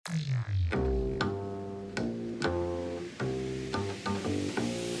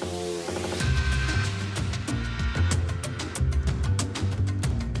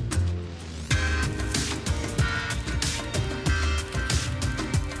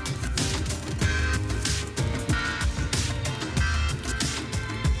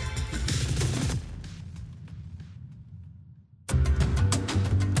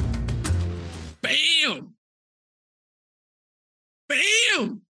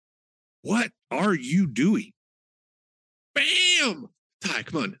What are you doing? Bam! Ty,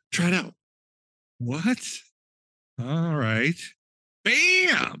 come on, try it out. What? All right.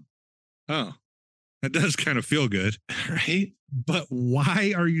 Bam! Oh, that does kind of feel good, right? But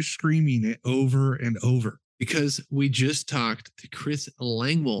why are you screaming it over and over? Because we just talked to Chris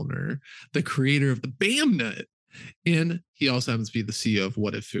Langwallner, the creator of the Bamnut, and he also happens to be the CEO of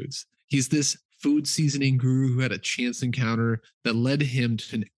What If Foods. He's this food seasoning guru who had a chance encounter that led him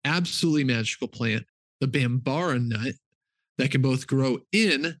to an absolutely magical plant, the Bambara nut, that can both grow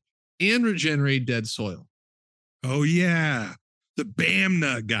in and regenerate dead soil. Oh, yeah. The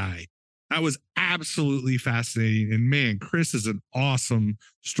Bamnut guy. That was absolutely fascinating. And man, Chris is an awesome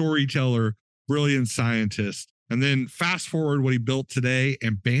storyteller, brilliant scientist. And then fast forward what he built today,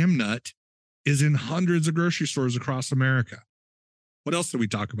 and Bamnut is in hundreds of grocery stores across America. What else did we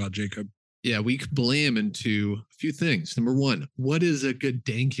talk about, Jacob? Yeah, we could blam into a few things. Number one, what is a good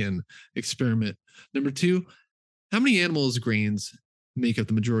Dankin experiment? Number two, how many animals' grains make up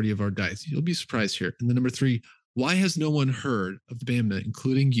the majority of our diets? You'll be surprised here. And then number three, why has no one heard of the Bamnut,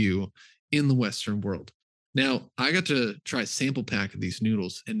 including you, in the Western world? Now, I got to try a sample pack of these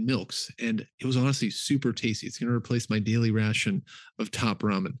noodles and milks, and it was honestly super tasty. It's going to replace my daily ration of top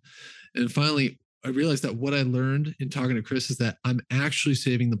ramen. And finally, I realized that what I learned in talking to Chris is that I'm actually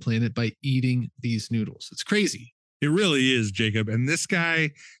saving the planet by eating these noodles. It's crazy. It really is, Jacob. And this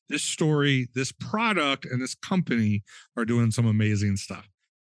guy, this story, this product, and this company are doing some amazing stuff.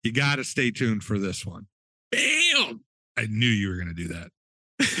 You got to stay tuned for this one. Bam! I knew you were going to do that.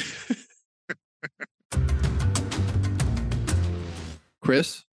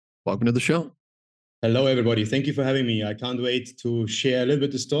 Chris, welcome to the show. Hello, everybody. Thank you for having me. I can't wait to share a little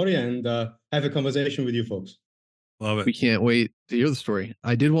bit the story and have a conversation with you folks. Love it. We can't wait to hear the story.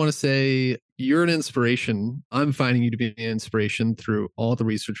 I did want to say you're an inspiration. I'm finding you to be an inspiration through all the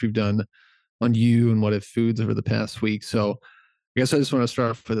research we've done on you and What If Foods over the past week. So I guess I just want to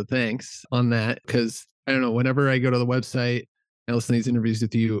start off with a thanks on that, because I don't know, whenever I go to the website and listen to these interviews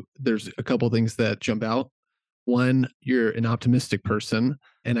with you, there's a couple of things that jump out. One, you're an optimistic person,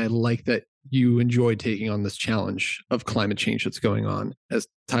 and I like that you enjoy taking on this challenge of climate change that's going on. As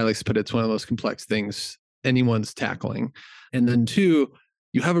Ty likes to put it, it's one of the most complex things anyone's tackling. And then two,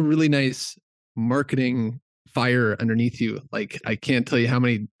 you have a really nice marketing fire underneath you. Like, I can't tell you how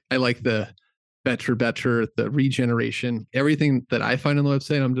many, I like the better, the regeneration, everything that I find on the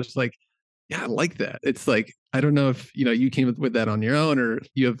website. I'm just like, yeah, I like that. It's like, I don't know if, you came up with that on your own or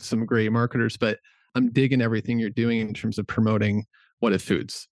you have some great marketers, but I'm digging everything you're doing in terms of promoting What If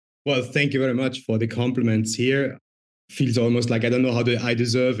Foods. Well, thank you very much for the compliments here. Feels almost like I don't know how I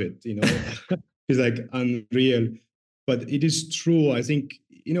deserve it, It's like unreal. But it is true. I think,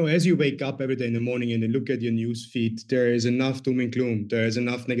 as you wake up every day in the morning and you look at your news feed, there is enough doom and gloom. There is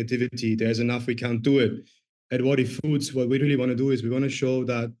enough negativity. There's enough we can't do it. At What If Foods, what we really want to do is we want to show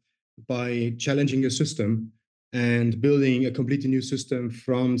that by challenging a system and building a completely new system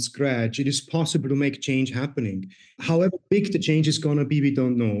from scratch, it is possible to make change happening. However big the change is going to be, we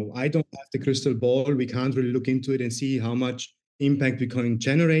don't know. I don't have the crystal ball. We can't really look into it and see how much impact we can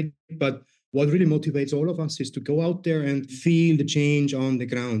generate. But what really motivates all of us is to go out there and feel the change on the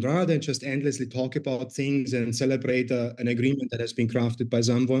ground, rather than just endlessly talk about things and celebrate an agreement that has been crafted by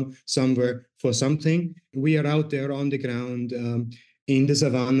someone somewhere for something. We are out there on the ground, in the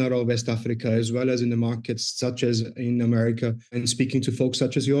savannah of West Africa, as well as in the markets such as in America, and speaking to folks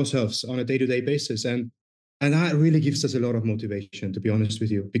such as yourselves on a day-to-day basis. And that really gives us a lot of motivation, to be honest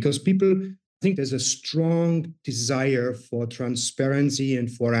with you, because people think there's a strong desire for transparency and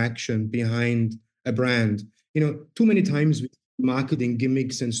for action behind a brand. Too many times with marketing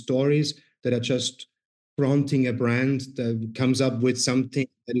gimmicks and stories that are just fronting a brand that comes up with something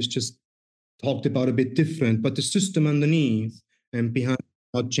that is just talked about a bit different, but the system underneath and behind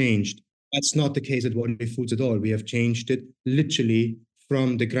not changed. That's not the case at What If Foods at all. We have changed it literally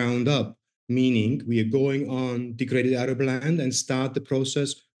from the ground up, meaning we are going on degraded arable land and start the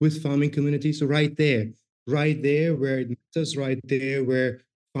process with farming communities right there where it matters, right there where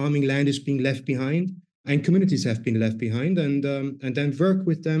farming land is being left behind and communities have been left behind, and then work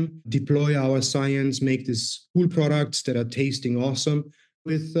with them, deploy our science, make these cool products that are tasting awesome,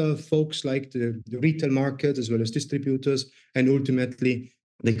 with folks like the retail market as well as distributors and ultimately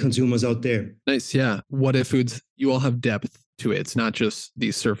the consumers out there. Nice. Yeah. What If Foods, you all have depth to it. It's not just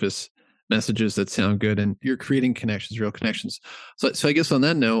these surface messages that sound good, and you're creating connections, real connections. So I guess on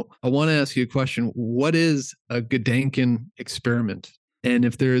that note, I want to ask you a question. What is a Gedanken experiment? And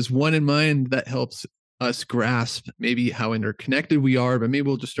if there is one in mind that helps us grasp maybe how interconnected we are, but maybe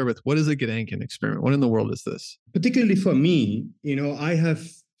we'll just start with, what is a Gedanken experiment? What in the world is this? Particularly for me, I have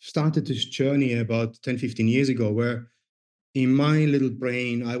started this journey about 10, 15 years ago, where in my little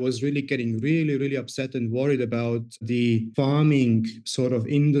brain, I was really getting really upset and worried about the farming sort of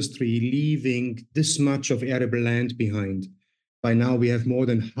industry leaving this much of arable land behind. By now, we have more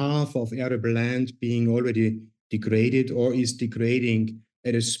than half of arable land being already degraded or is degrading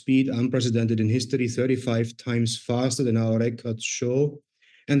at a speed unprecedented in history, 35 times faster than our records show.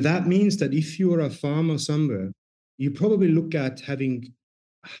 And that means that if you're a farmer somewhere, you probably look at having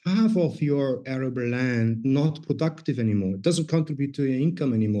half of your arable land not productive anymore. It doesn't contribute to your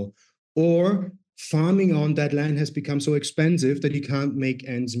income anymore. Or farming on that land has become so expensive that you can't make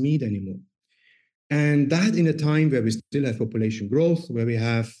ends meet anymore. And that in a time where we still have population growth, where we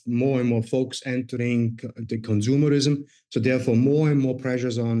have more and more folks entering the consumerism, so therefore more and more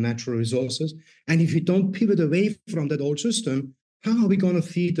pressures on natural resources. And if we don't pivot away from that old system, how are we going to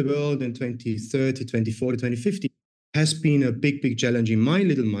feed the world in 2030, 2040, 2050? Has been a big challenge in my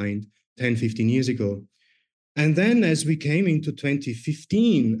little mind 10, 15 years ago. And then as we came into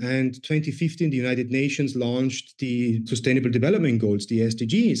 2015, and 2015, the United Nations launched the Sustainable Development Goals, the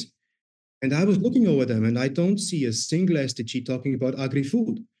SDGs. And I was looking over them, and I don't see a single SDG talking about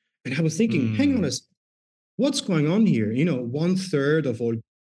agri-food. And I was thinking, hang on a second, what's going on here? 1/3 of all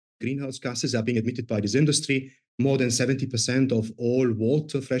greenhouse gases are being emitted by this industry. More than 70% of all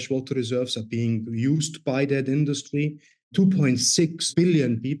water, freshwater reserves are being used by that industry. 2.6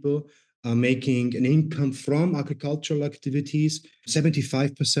 billion people are making an income from agricultural activities.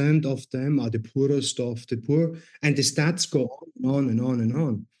 75% of them are the poorest of the poor. And the stats go on and on and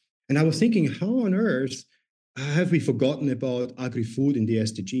on. And I was thinking, how on earth have we forgotten about agri-food in the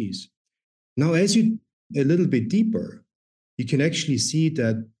SDGs? Now, as you a little bit deeper, you can actually see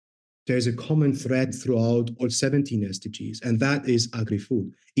that there's a common thread throughout all 17 SDGs, and that is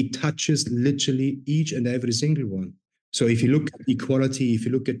agri-food. It touches literally each and every single one. So if you look at equality, if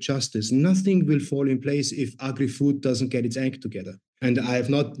you look at justice, nothing will fall in place if agri-food doesn't get its act together. And I have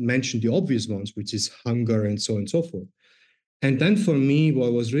not mentioned the obvious ones, which is hunger and so on and so forth. And then for me,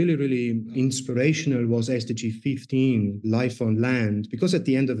 what was really inspirational was SDG 15, life on land, because at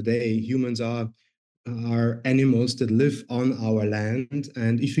the end of the day, humans are animals that live on our land.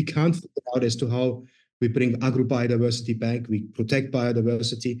 And if we can't figure out as to how we bring agro-biodiversity back, we protect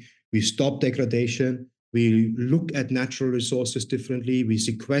biodiversity, we stop degradation, we look at natural resources differently, we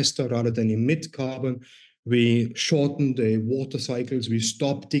sequester rather than emit carbon, we shorten the water cycles, we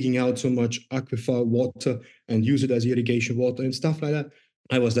stop digging out so much aquifer water and use it as irrigation water and stuff like that.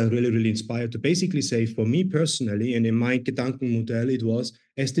 I was then really inspired to basically say, for me personally, and in my Gedankenmodell, it was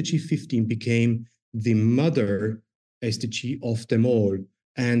SDG 15 became the mother SDG of them all.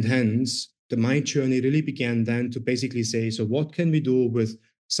 And hence, my journey really began then to basically say, so what can we do with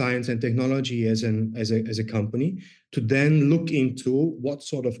science and technology as a company to then look into what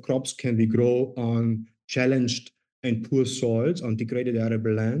sort of crops can we grow on challenged and poor soils, on degraded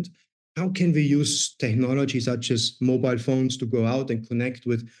arable land? How can we use technology such as mobile phones to go out and connect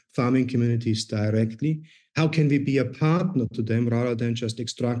with farming communities directly? How can we be a partner to them rather than just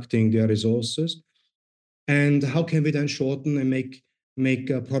extracting their resources? And how can we then shorten and make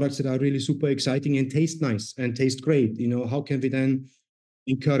products that are really super exciting and taste nice and taste great? How can we then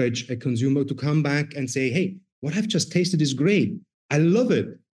encourage a consumer to come back and say, hey, what I've just tasted is great. I love it.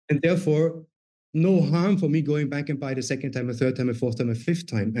 And therefore, no harm for me going back and buy the second time, a third time, a fourth time, a fifth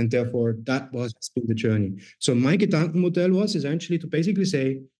time. And therefore, that was been the journey. So my Gedankenmodell was essentially to basically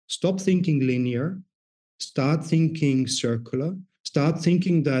say, stop thinking linear, start thinking circular, start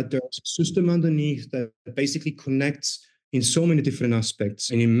thinking that there's a system underneath that basically connects in so many different aspects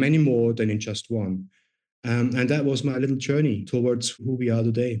and in many more than in just one. And that was my little journey towards who we are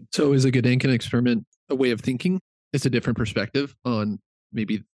today. So is a Gedanken experiment a way of thinking? It's a different perspective on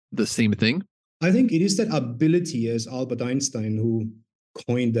maybe the same thing? I think it is that ability, as Albert Einstein, who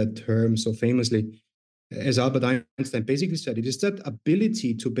coined that term so famously, as Albert Einstein basically said, it is that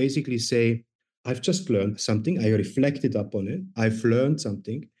ability to basically say, I've just learned something, I reflected upon it, I've learned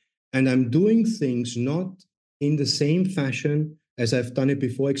something, and I'm doing things not in the same fashion as I've done it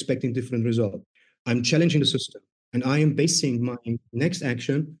before, expecting different results. I'm challenging the system, and I am basing my next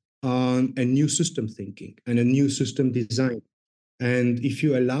action on a new system thinking and a new system design. And if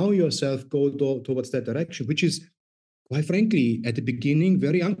you allow yourself go towards that direction, which is quite frankly, at the beginning,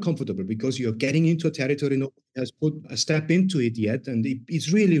 very uncomfortable because you're getting into a territory nobody has put a step into it yet. And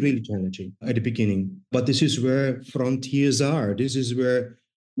it's really challenging at the beginning. But this is where frontiers are. This is where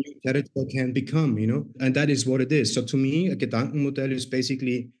new territory can become, and that is what it is. So to me, a Gedankenmodell is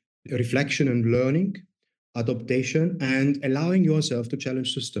basically reflection and learning, adaptation, and allowing yourself to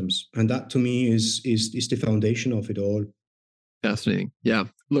challenge systems. And that to me is the foundation of it all. Fascinating. Yeah.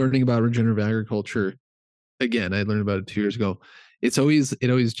 learning about regenerative agriculture, again, I learned about it 2 years ago. It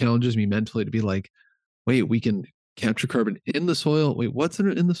always challenges me mentally to be like, wait, we can capture carbon in the soil. Wait, what's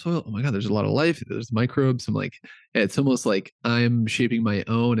in the soil? Oh my God, there's a lot of life. There's microbes. I'm like, it's almost like I'm shaping my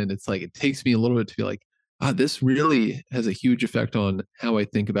own. And it's like, it takes me a little bit to be like, this really has a huge effect on how I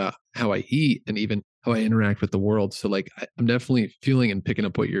think about how I eat and even how I interact with the world. So like, I'm definitely feeling and picking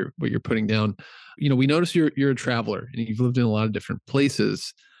up what you're putting down. We notice you're a traveler and you've lived in a lot of different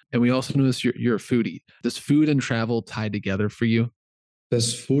places. And we also notice you're a foodie. Does food and travel tie together for you?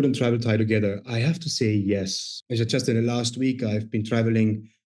 Does food and travel tie together? I have to say yes. Just in the last week, I've been traveling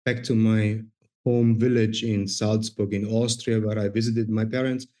back to my home village in Salzburg in Austria, where I visited my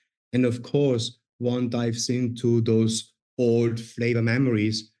parents. And of course, one dives into those old flavor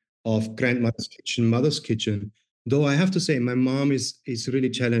memories of grandmother's kitchen, mother's kitchen. Though I have to say, my mom is really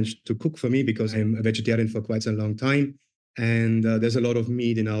challenged to cook for me because I'm a vegetarian for quite a long time. And there's a lot of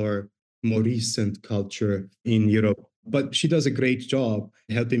meat in our more recent culture in Europe. But she does a great job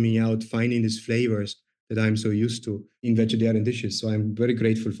helping me out finding these flavors that I'm so used to in vegetarian dishes. So I'm very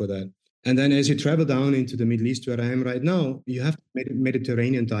grateful for that. And then as you travel down into the Middle East, where I am right now, you have a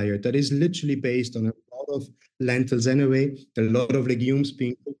Mediterranean diet that is literally based on a lot of lentils anyway, a lot of legumes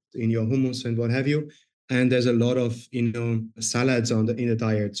being cooked in your hummus and what have you. And there's a lot of, salads in the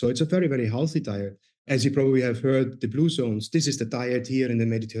diet. So it's a very, very healthy diet. As you probably have heard, the blue zones, this is the diet here in the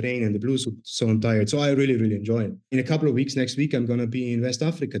Mediterranean, the blue zone diet. So I really, really enjoy it. In a couple of weeks, next week, I'm going to be in West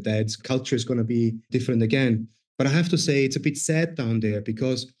Africa. Dad's culture is going to be different again. But I have to say, it's a bit sad down there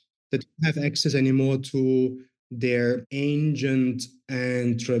because they don't have access anymore to their ancient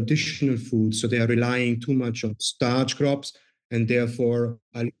and traditional foods. So they are relying too much on starch crops and therefore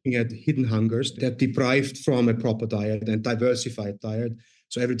are looking at hidden hungers. They're deprived from a proper diet and diversified diet.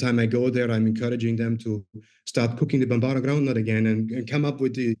 So every time I go there, I'm encouraging them to start cooking the Bambara groundnut again and come up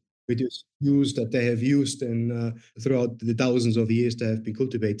with the stews that they have used and throughout the thousands of years they have been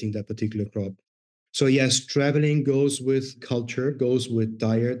cultivating that particular crop. So yes, traveling goes with culture, goes with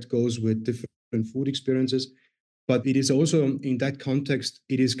diet, goes with different food experiences. But it is also in that context,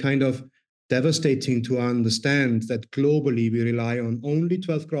 it is kind of devastating to understand that globally we rely on only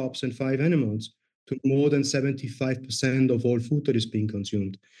 12 crops and 5 animals to more than 75% of all food that is being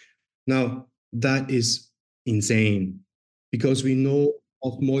consumed. Now, that is insane because we know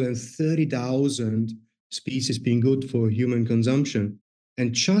of more than 30,000 species being good for human consumption.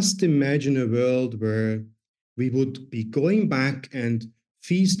 And just imagine a world where we would be going back and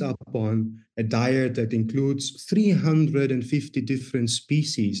feast up on a diet that includes 350 different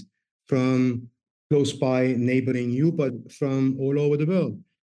species from close by neighboring you, but from all over the world.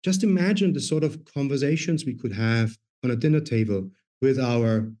 Just imagine the sort of conversations we could have on a dinner table with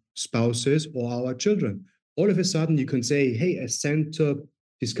our spouses or our children. All of a sudden, you can say, hey, a center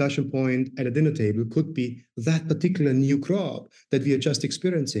discussion point at a dinner table could be that particular new crop that we are just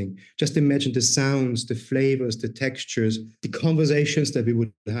experiencing. Just imagine the sounds, the flavors, the textures, the conversations that we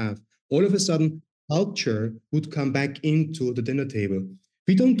would have. All of a sudden, culture would come back into the dinner table.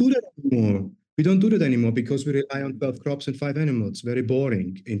 We don't do that anymore. We don't do that anymore because we rely on 12 crops and 5 animals. Very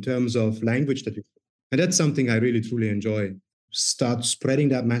boring in terms of language that we. And that's something I really, truly enjoy. Start spreading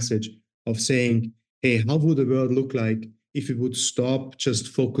that message of saying, hey, how would the world look like if we would stop just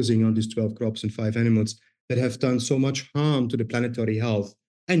focusing on these 12 crops and 5 animals that have done so much harm to the planetary health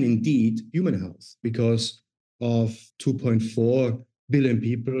and indeed human health because of 2.4 billion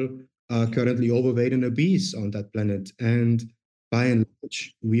people are currently overweight and obese on that planet. And by and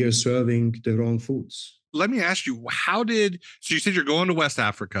large, we are serving the wrong foods. Let me ask you, so you said you're going to West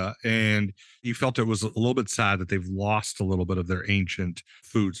Africa and you felt it was a little bit sad that they've lost a little bit of their ancient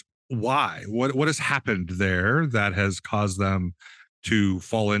foods. Why? What has happened there that has caused them to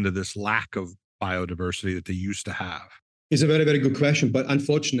fall into this lack of biodiversity that they used to have? It's a very, very good question. But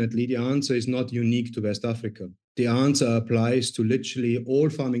unfortunately, the answer is not unique to West Africa. The answer applies to literally all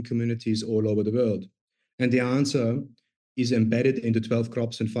farming communities all over the world. And the answer is embedded in the 12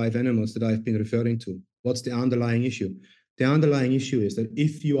 crops and 5 animals that I've been referring to. What's the underlying issue? The underlying issue is that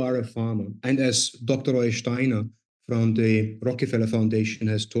if you are a farmer, and as Dr. Roy Steiner from the Rockefeller Foundation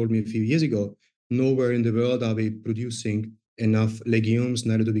has told me a few years ago, nowhere in the world are we producing enough legumes,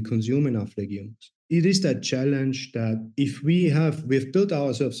 neither do we consume enough legumes. It is that challenge that if we've built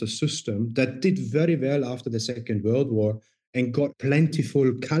ourselves a system that did very well after the Second World War and got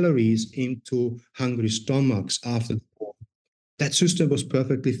plentiful calories into hungry stomachs after the war. That system was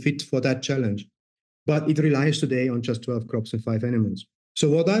perfectly fit for that challenge. But it relies today on just 12 crops and 5 animals. So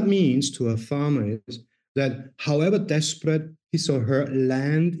what that means to a farmer is that however desperate his or her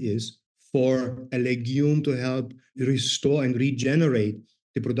land is for a legume to help restore and regenerate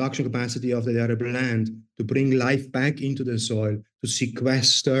the production capacity of the arable land, to bring life back into the soil, to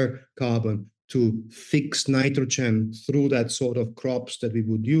sequester carbon, to fix nitrogen through that sort of crops that we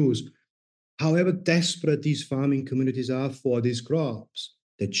would use. However desperate these farming communities are for these crops,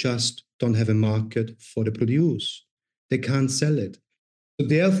 they just don't have a market for the produce. They can't sell it. So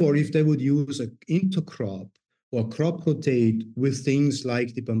therefore, if they would use an intercrop or crop rotate with things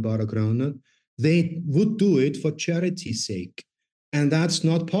like the Bambara groundnut, they would do it for charity's sake. And that's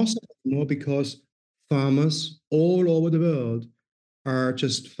not possible anymore because farmers all over the world are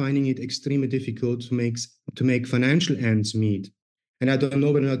just finding it extremely difficult to make financial ends meet. And I don't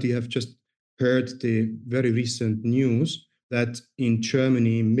know whether or not you have just heard the very recent news that in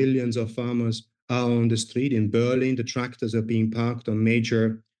Germany, millions of farmers are on the street. In Berlin, the tractors are being parked on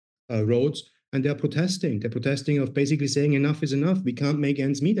major roads, and they're protesting. They're protesting of basically saying enough is enough. We can't make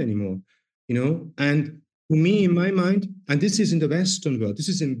ends meet anymore, you know? And to me, in my mind, and this is in the Western world, this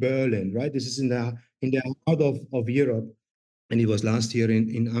is in Berlin, right? This is in the heart of Europe, and it was last year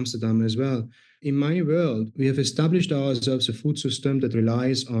in Amsterdam as well. In my world, we have established ourselves a food system that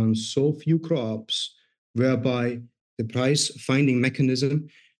relies on so few crops, whereby the price finding mechanism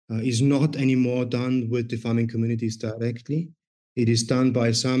is not anymore done with the farming communities directly. It is done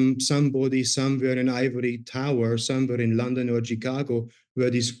by somebody somewhere in ivory tower, somewhere in London or Chicago, where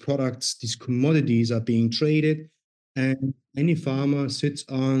these products, these commodities are being traded, and any farmer sits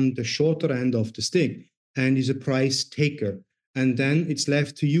on the shorter end of the stick and is a price taker. And then it's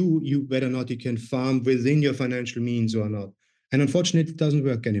left to you whether or not you can farm within your financial means or not. And unfortunately, it doesn't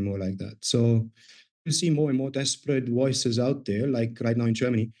work anymore like that. So you see more and more desperate voices out there, like right now in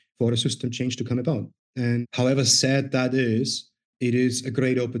Germany, for a system change to come about. And however sad that is, it is a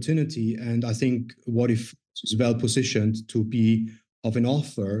great opportunity. And I think What If is well positioned to be of an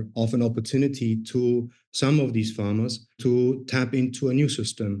offer, of an opportunity to some of these farmers to tap into a new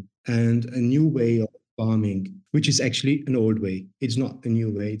system and a new way of farming, which is actually an old way. It's not a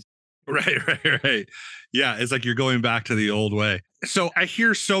new way. Right. Yeah, it's like you're going back to the old way. So I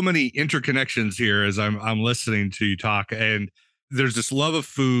hear so many interconnections here as I'm listening to you talk, and there's this love of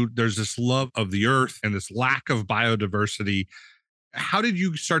food, there's this love of the earth, and this lack of biodiversity. How did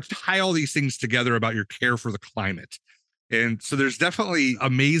you start to tie all these things together about your care for the climate? And so there's definitely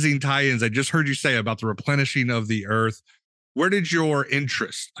amazing tie-ins. I just heard you say about the replenishing of the earth. Where did your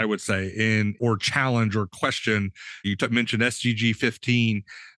interest, I would say, in or challenge or question? You mentioned SDG 15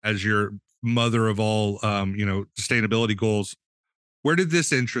 as your mother of all, sustainability goals. Where did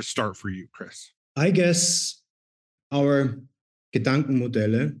this interest start for you, Chris? I guess our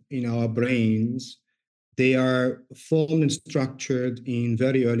Gedankenmodelle in our brains, they are formed and structured in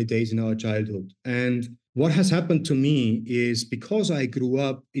very early days in our childhood. And what has happened to me is because I grew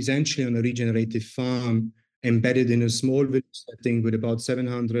up essentially on a regenerative farm, embedded in a small village setting with about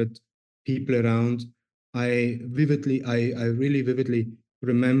 700 people around, I really vividly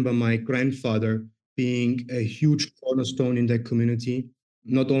remember my grandfather being a huge cornerstone in that community.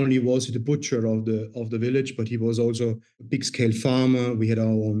 Not only was he the butcher of the village, but he was also a big scale farmer. We had our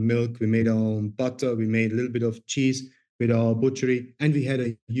own milk, we made our own butter, we made a little bit of cheese with our butchery, and we had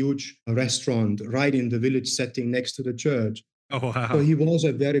a huge restaurant right in the village setting next to the church. Oh, wow. So he was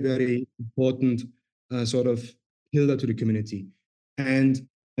a very, very important sort of pillar to the community. And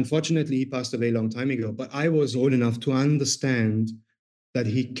unfortunately, he passed away a long time ago. But I was old enough to understand that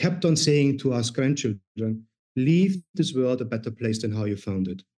he kept on saying to us grandchildren, leave this world a better place than how you found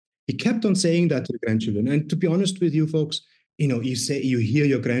it. He kept on saying that to the grandchildren. And to be honest with you folks, you hear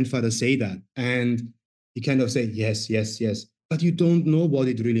your grandfather say that, and you kind of say, yes, yes, yes, but you don't know what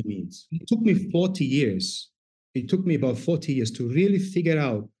it really means. It took me 40 years. It took me about 40 years to really figure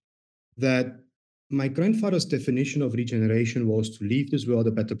out that my grandfather's definition of regeneration was to leave this world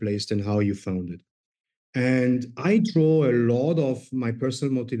a better place than how you found it. And I draw a lot of my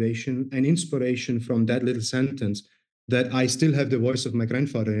personal motivation and inspiration from that little sentence, that I still have the voice of my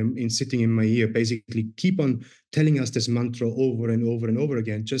grandfather in sitting in my ear, basically keep on telling us this mantra over and over and over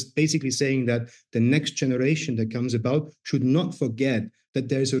again, just basically saying that the next generation that comes about should not forget that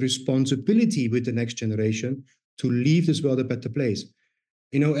there is a responsibility with the next generation to leave this world a better place.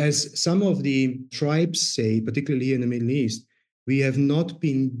 As some of the tribes say, particularly in the Middle East, we have not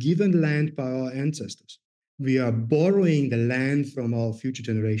been given land by our ancestors. We are borrowing the land from our future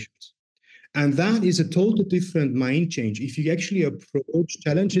generations. And that is a totally different mind change. If you actually approach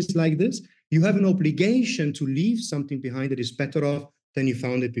challenges like this, you have an obligation to leave something behind that is better off than you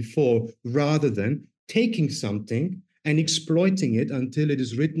found it before, rather than taking something and exploiting it until it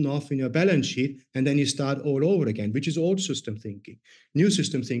is written off in your balance sheet, and then you start all over again, which is old system thinking. New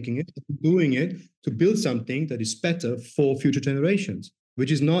system thinking is doing it to build something that is better for future generations.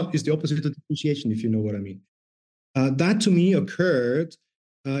 which is the opposite of depreciation, if you know what I mean. That to me occurred,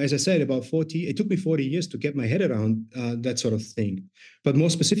 as I said, about 40. It took me 40 years to get my head around that sort of thing. But more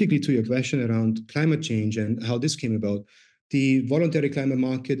specifically to your question around climate change and how this came about, the voluntary climate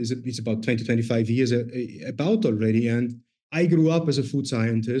market is about 20, 25 years about already. And I grew up as a food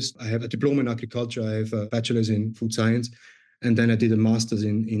scientist. I have a diploma in agriculture. I have a bachelor's in food science. And then I did a master's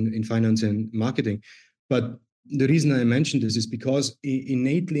in finance and marketing. But the reason I mentioned this is because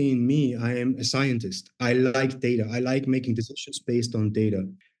innately in me, I am a scientist. I like data. I like making decisions based on data.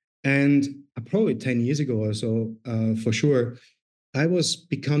 And probably 10 years ago or so, for sure, I was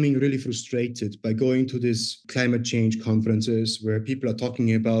becoming really frustrated by going to these climate change conferences where people are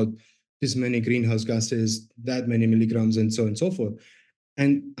talking about this many greenhouse gases, that many milligrams, and so on and so forth.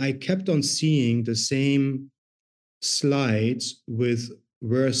 And I kept on seeing the same slides with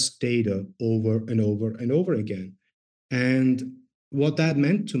worse data over and over and over again. And what that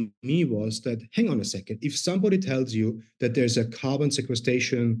meant to me was that, hang on a second, if somebody tells you that there's a carbon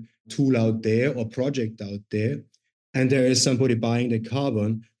sequestration tool out there or project out there, and there is somebody buying the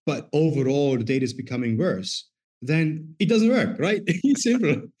carbon, but overall the data is becoming worse, then it doesn't work, right? It's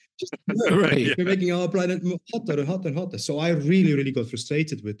simple. Just Right. We're making our planet hotter and hotter and hotter. So I really, really got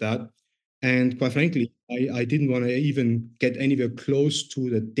frustrated with that. And quite frankly, I didn't want to even get anywhere close to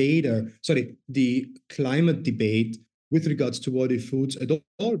the climate debate with regards to body foods at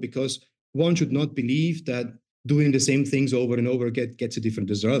all, because one should not believe that doing the same things over and over gets a different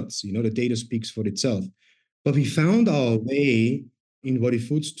results. You know, the data speaks for itself. But we found our way in body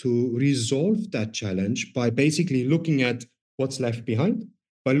foods to resolve that challenge by basically looking at what's left behind,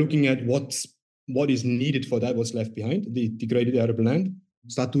 by looking at what is needed for that, what's left behind, the degraded arable land.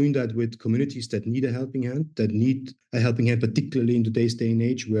 Start doing that with communities that need a helping hand, particularly in today's day and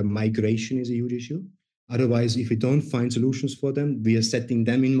age where migration is a huge issue. Otherwise, if we don't find solutions for them, we are setting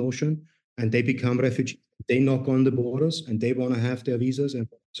them in motion and they become refugees. They knock on the borders and they want to have their visas. And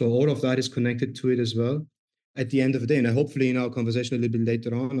so all of that is connected to it as well. At the end of the day, and hopefully in our conversation a little bit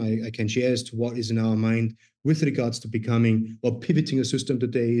later on, I can share as to what is in our mind with regards to becoming or pivoting a system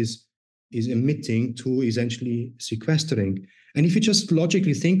today is emitting to essentially sequestering. And if you just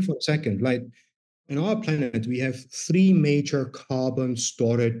logically think for a second, like on our planet, we have three major carbon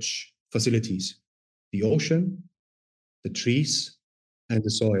storage facilities: the ocean, the trees, and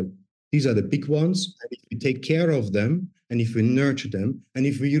the soil. These are the big ones. And if we take care of them, and if we nurture them, and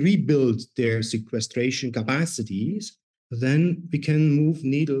if we rebuild their sequestration capacities, then we can move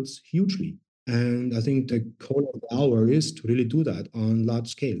needles hugely. And I think the call of the hour is to really do that on large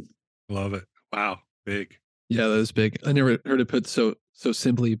scale. Love it. Wow. Big. Yeah, that was big. I never heard it put so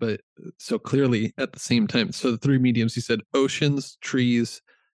simply, but so clearly at the same time. So the three mediums you said: oceans, trees,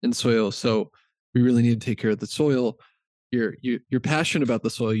 and soil. So we really need to take care of the soil. You're passionate about the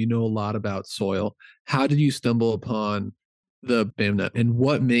soil. You know a lot about soil. How did you stumble upon the Bamnut, and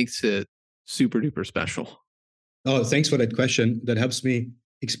what makes it super duper special? Oh, thanks for that question. That helps me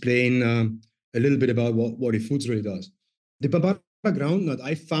explain a little bit about what the foods really does. The Bambara groundnut,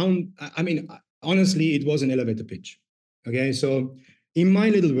 I mean, honestly, it was an elevator pitch. Okay, so in my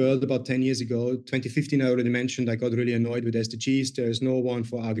little world about 10 years ago, 2015, I already mentioned I got really annoyed with SDGs. There is no one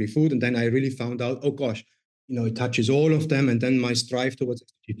for agri-food. And then I really found out, oh gosh, you know, it touches all of them. And then my strive towards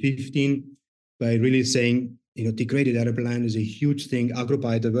SDG 15 by really saying, you know, degraded arable land is a huge thing.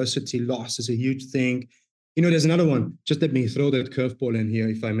 Agrobiodiversity loss is a huge thing. You know, there's another one. Just let me throw that curveball in here,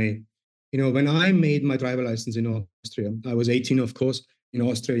 if I may. You know, when I made my driver license in Austria, I was 18, of course. In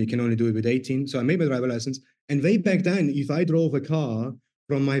Austria, you can only do it with 18. So I made my driver license. And way back then, if I drove a car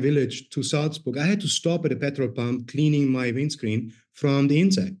from my village to Salzburg, I had to stop at a petrol pump cleaning my windscreen from the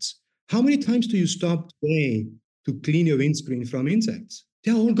insects. How many times do you stop today to clean your windscreen from insects?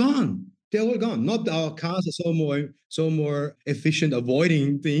 They're all gone. They're all gone. Not our cars are so more efficient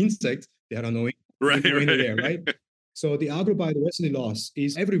avoiding the insects. There are no Right. there, right? So the agrobiodiversity loss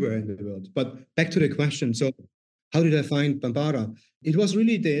is everywhere in the world. But back to the question. So how did I find Bambara? It was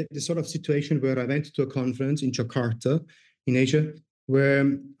really the sort of situation where I went to a conference in Jakarta, in Asia,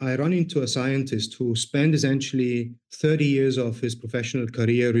 where I run into a scientist who spent essentially 30 years of his professional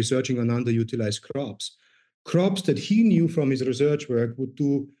career researching on underutilized crops that he knew from his research work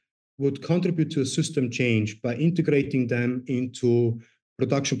would contribute to a system change by integrating them into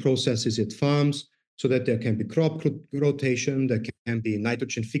production processes at farms, so that there can be crop rotation, there can be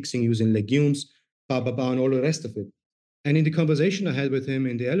nitrogen fixing using legumes, and all the rest of it. And in the conversation I had with him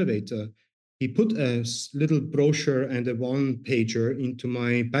in the elevator, he put a little brochure and a one-pager into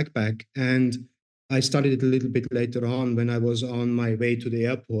my backpack, and I studied it a little bit later on when I was on my way to the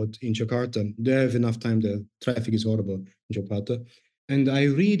airport in Jakarta. There I have enough time, the traffic is horrible in Jakarta. And I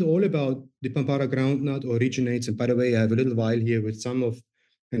read all about the Pampara groundnut originates. And by the way, I have a little while here with some of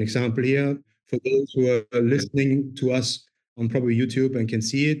an example here for those who are listening to us on probably YouTube and can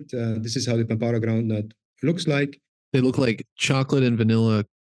see it. This is how the Pampara groundnut looks like. They look like chocolate and vanilla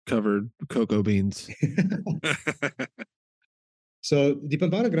covered cocoa beans. So the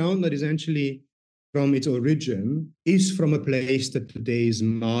Pampara groundnut essentially, from its origin, is from a place that today is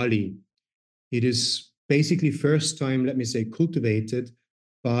Mali. It is basically first time, let me say, cultivated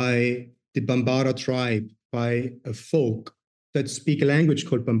by the Bambara tribe, by a folk that speak a language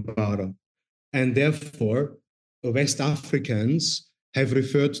called Bambara. And therefore, West Africans have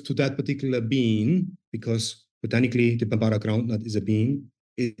referred to that particular bean, because botanically the Bambara groundnut is a bean,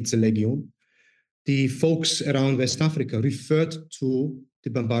 it's a legume. The folks around West Africa referred to the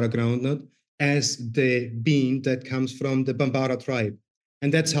Bambara groundnut as the bean that comes from the Bambara tribe.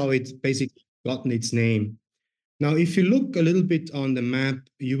 And that's how it basically gotten its name. Now, if you look a little bit on the map,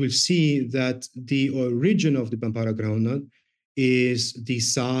 you will see that the origin of the Bambara groundnut is the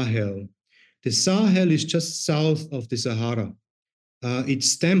Sahel. The Sahel is just south of the Sahara.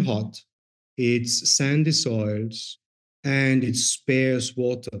 It's stem hot, it's sandy soils, and it spares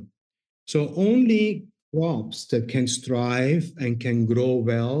water. So only crops that can strive and can grow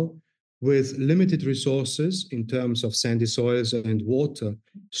well with limited resources in terms of sandy soils and water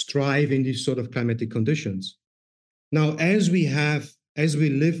strive in these sort of climatic conditions. Now, as we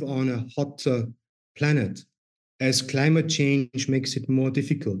live on a hotter planet, as climate change makes it more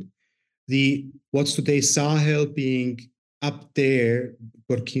difficult, what's today Sahel being up there,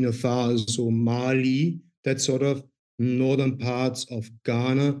 Burkina Faso, Mali, that sort of northern parts of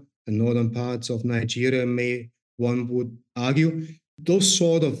Ghana and northern parts of Nigeria, one would argue, those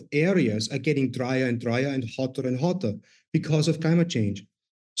sort of areas are getting drier and drier and hotter because of climate change.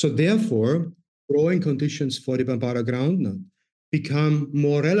 So therefore, growing conditions for the Bambara groundnut become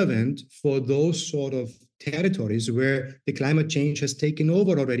more relevant for those sort of territories where the climate change has taken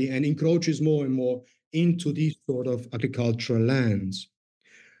over already and encroaches more and more into these sort of agricultural lands.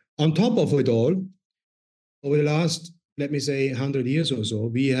 On top of it all, over the last, let me say, 100 years or so,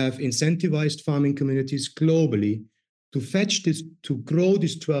 we have incentivized farming communities globally to grow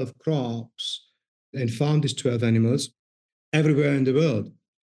these 12 crops and farm these 12 animals everywhere in the world.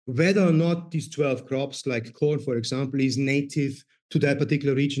 Whether or not these 12 crops, like corn, for example, is native to that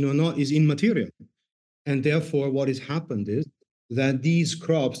particular region or not is immaterial. And therefore, what has happened is that these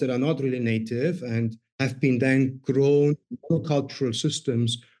crops that are not really native and have been then grown in monocultural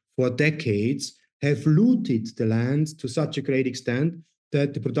systems for decades have looted the land to such a great extent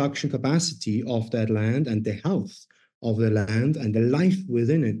that the production capacity of that land and the health of the land and the life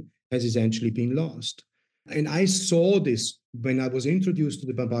within it has essentially been lost. And I saw this when I was introduced to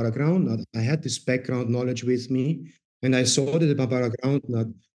the Bambara groundnut. I had this background knowledge with me, and I saw that the Bambara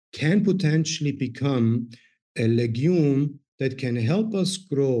groundnut can potentially become a legume that can help us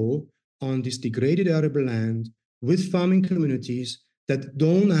grow on this degraded arable land with farming communities that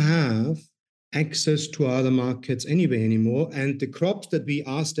don't have access to other markets anyway anymore. And the crops that we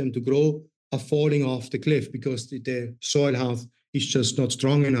ask them to grow are falling off the cliff because the soil health is just not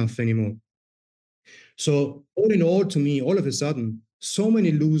strong enough anymore. So all in all, to me, all of a sudden, so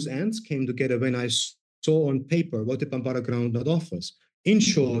many loose ends came together when I saw on paper what the Bambara groundnut offers. In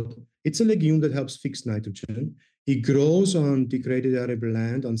short, it's a legume that helps fix nitrogen. It grows on degraded arable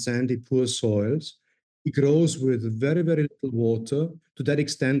land, on sandy, poor soils. It grows with very, very little water, to that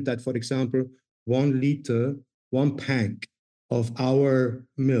extent that, for example, 1 liter, 1 pack of our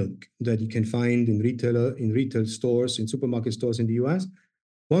milk that you can find in retail stores, in supermarket stores in the US,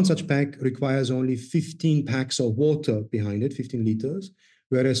 one such pack requires only 15 packs of water behind it, 15 liters,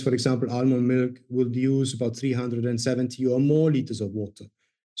 whereas, for example, almond milk will use about 370 or more liters of water.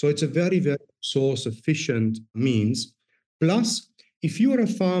 So it's a very, very source-efficient means. Plus, if you are a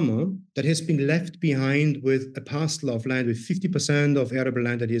farmer that has been left behind with a parcel of land with 50% of arable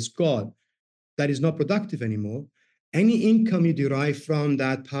land that he has got, that is not productive anymore, any income you derive from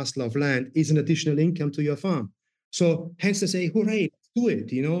that parcel of land is an additional income to your farm. So hence they say, hooray, let's do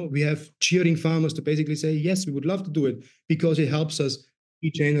it. You know, we have cheering farmers to basically say, yes, we would love to do it because it helps us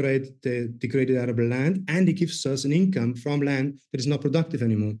regenerate the degraded arable land and it gives us an income from land that is not productive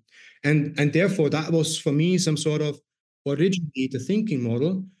anymore. And therefore, that was for me some sort of originally the thinking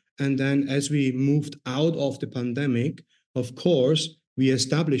model. And then as we moved out of the pandemic, of course, we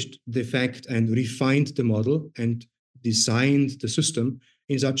established the fact and refined the model and designed the system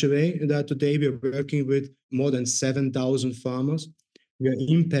in such a way that today we are working with more than 7,000 farmers. We are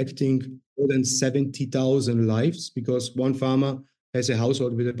impacting more than 70,000 lives because one farmer has a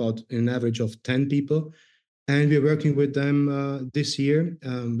household with about an average of 10 people. And we're working with them this year.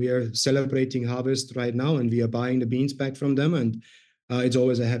 We are celebrating harvest right now, and we are buying the beans back from them. And it's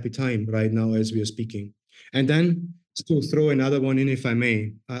always a happy time right now as we are speaking. And then to throw another one in, if I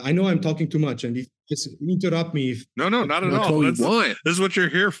may. I know I'm talking too much, and just interrupt me if No, not at That's all. what we want. This is what you're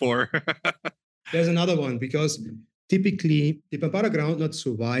here for. there's another one, because typically the Bambara groundnut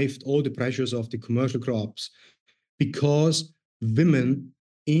survived all the pressures of the commercial crops because women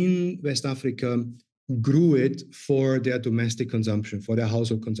in West Africa grew it for their domestic consumption, for their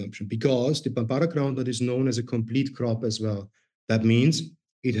household consumption, because the Bambara groundnut is known as a complete crop as well. That means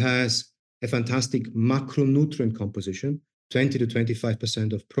it has a fantastic macronutrient composition, 20 to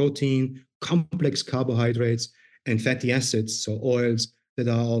 25% of protein, complex carbohydrates, and fatty acids, so oils that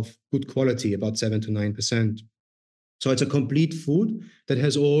are of good quality, about 7 to 9%. So it's a complete food that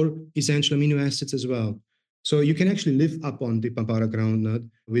has all essential amino acids as well. So you can actually live up on the Bambara groundnut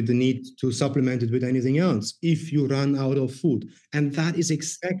with the need to supplement it with anything else if you run out of food. And that is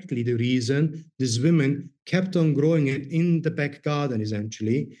exactly the reason these women kept on growing it in the back garden,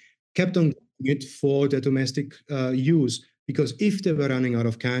 essentially, kept on growing it for their domestic use. Because if they were running out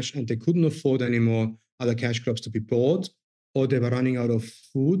of cash and they couldn't afford any more other cash crops to be bought, or they were running out of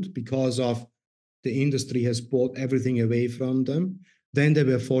food because of the industry has bought everything away from them, then they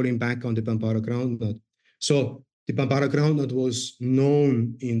were falling back on the Bambara groundnut. So the Bambara groundnut was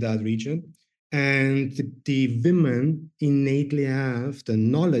known in that region, and the women innately have the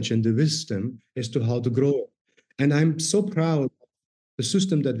knowledge and the wisdom as to how to grow it. And I'm so proud of the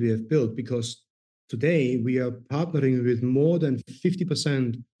system that we have built, because today we are partnering with more than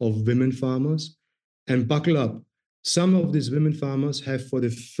 50% of women farmers. And buckle up, some of these women farmers have, for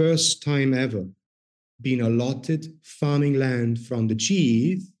the first time ever, been allotted farming land from the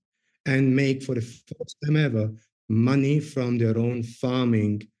chief and make, for the first time ever, money from their own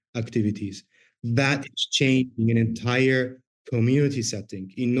farming activities. That is changing an entire community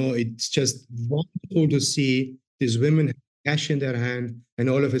setting. It's just wonderful to see these women have cash in their hand and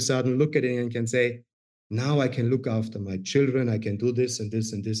all of a sudden look at it and can say, now I can look after my children, I can do this and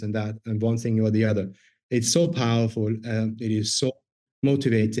this and this and that, and one thing or the other. It's so powerful. It is so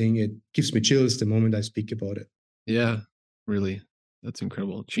motivating. It gives me chills the moment I speak about it. Yeah, really. That's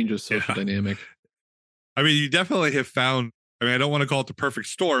incredible. Changes social Yeah. dynamic. I mean, you definitely have found. I mean, I don't want to call it the perfect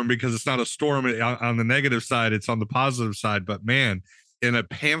storm because it's not a storm on the negative side; it's on the positive side. But man, in a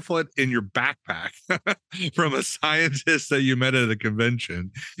pamphlet in your backpack from a scientist that you met at a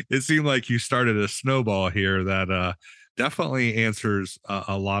convention, it seemed like you started a snowball here that definitely answers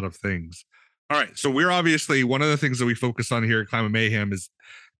a lot of things. All right, so we're obviously one of the things that we focus on here at Climate Mayhem is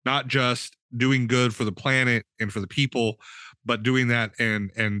not just doing good for the planet and for the people, but doing that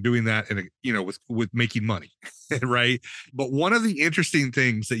and doing that in with making money, right? But one of the interesting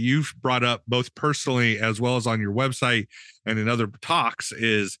things that you've brought up both personally as well as on your website and in other talks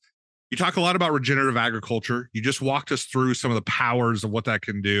is you talk a lot about regenerative agriculture. You just walked us through some of the powers of what that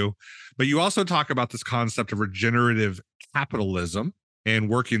can do, but you also talk about this concept of regenerative capitalism and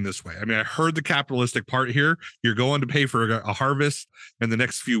working this way. I mean, I heard the capitalistic part here. You're going to pay for a harvest in the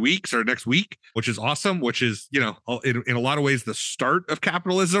next few weeks or next week, which is awesome, which is, in a lot of ways, the start of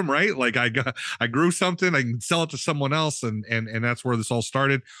capitalism, right? Like I grew something, I can sell it to someone else. And that's where this all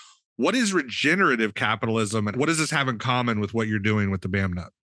started. What is regenerative capitalism and what does this have in common with what you're doing with the Bamnut?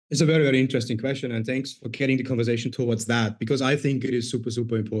 It's a very, very interesting question. And thanks for getting the conversation towards that, because I think it is super,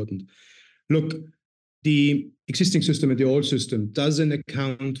 super important. Look, the existing system and the old system doesn't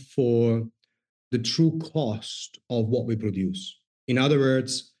account for the true cost of what we produce. In other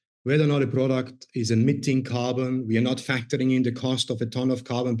words, whether or not a product is emitting carbon, we are not factoring in the cost of a ton of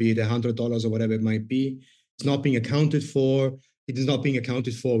carbon, be it $100 or whatever it might be. It's not being accounted for. It is not being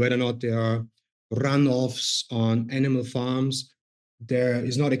accounted for whether or not there are runoffs on animal farms. There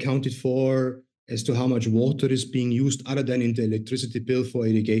is not accounted for as to how much water is being used other than in the electricity bill for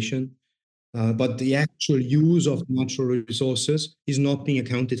irrigation. But the actual use of natural resources is not being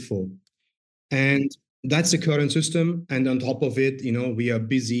accounted for. And that's the current system. And on top of it, we are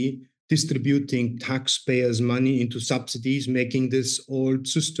busy distributing taxpayers' money into subsidies, making this old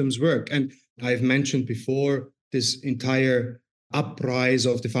systems work. And I've mentioned before this entire uprise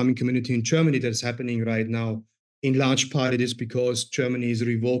of the farming community in Germany that's happening right now. In large part, it is because Germany is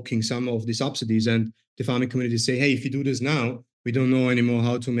revoking some of the subsidies, and the farming community say, hey, if you do this now, we don't know anymore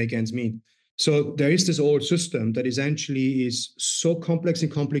how to make ends meet. So there is this old system that essentially is so complex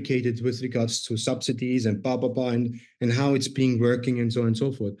and complicated with regards to subsidies and and how it's being working and so on and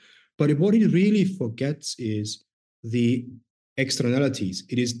so forth. But what it really forgets is the externalities.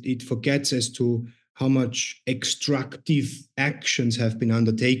 It forgets as to how much extractive actions have been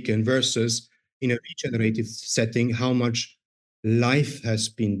undertaken versus in a regenerative setting how much life has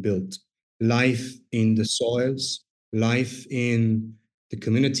been built, life in the soils, life in the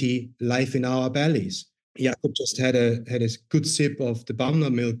community, life in our bellies. Jakob just had a good sip of the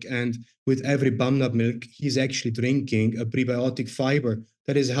Bamnut milk, and with every Bamnut milk, he's actually drinking a prebiotic fiber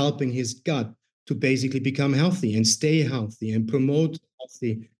that is helping his gut to basically become healthy and stay healthy and promote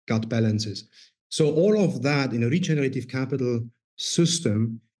healthy gut balances. So all of that in a regenerative capital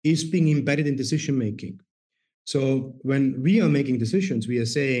system is being embedded in decision making. So when we are making decisions, we are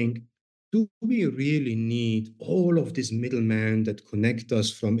saying, do we really need all of these middlemen that connect us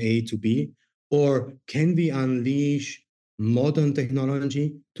from A to B? Or can we unleash modern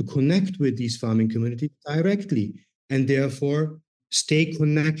technology to connect with these farming communities directly and therefore stay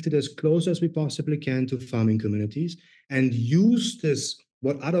connected as close as we possibly can to farming communities and use this,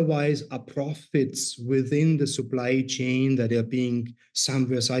 what otherwise are profits within the supply chain that are being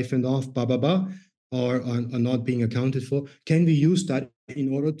somewhere siphoned off, or are not being accounted for? Can we use that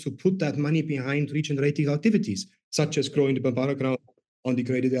in order to put that money behind regenerative activities, such as growing the Bambara ground on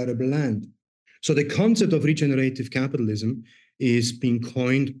degraded arable land? So the concept of regenerative capitalism is being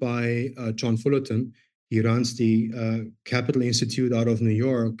coined by John Fullerton. He runs the Capital Institute out of New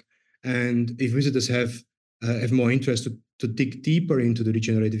York. And if visitors have more interest to dig deeper into the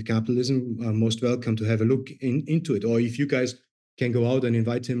regenerative capitalism, are most welcome to have a look into it. Or if you guys can go out and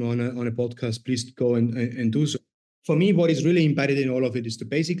invite him on a podcast, please go and do so. For me, what is really embedded in all of it is to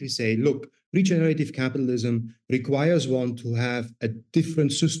basically say, look, regenerative capitalism requires one to have a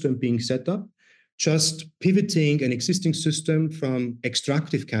different system being set up. Just pivoting an existing system from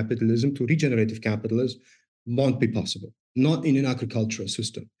extractive capitalism to regenerative capitalism won't be possible, not in an agricultural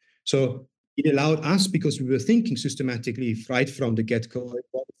system. So it allowed us, because we were thinking systematically right from the get-go,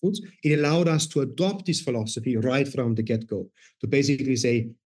 it allowed us to adopt this philosophy right from the get-go, to basically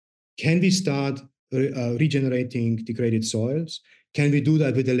say, can we start regenerating degraded soils? Can we do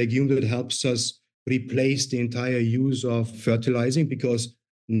that with a legume that helps us replace the entire use of fertilizing? Because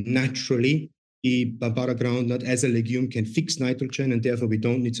naturally, the Bambara groundnut as a legume can fix nitrogen, and therefore we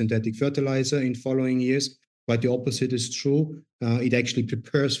don't need synthetic fertilizer in following years. But the opposite is true. It actually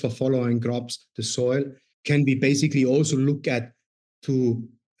prepares for following crops the soil. Can we basically also look at using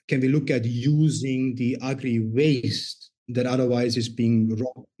the agri waste that otherwise is being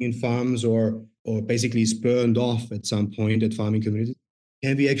rocked in farms or basically is burned off at some point at farming communities?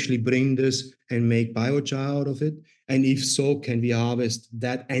 Can we actually bring this and make biochar out of it? And if so, can we harvest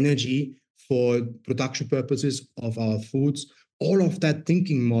that energy for production purposes of our foods? All of that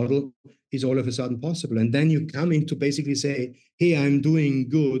thinking model is all of a sudden possible. And then you come in to basically say, hey, I'm doing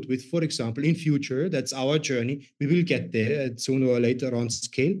good with, for example, in future, that's our journey. We will get there sooner or later on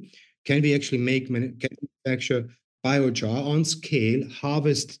scale. Can we actually manufacture biochar on scale,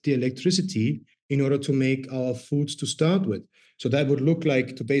 harvest the electricity in order to make our foods to start with? So that would look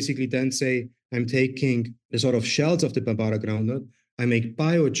like to basically then say, I'm taking the sort of shells of the Bambara groundnut, I make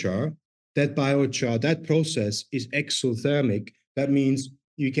biochar. That biochar, that process is exothermic. That means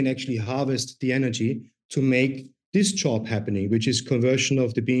you can actually harvest the energy to make this job happening, which is conversion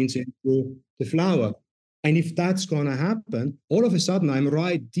of the beans into the flour. And if that's going to happen, all of a sudden I'm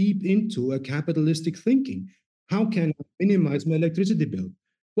right deep into a capitalistic thinking. How can I minimize my electricity bill?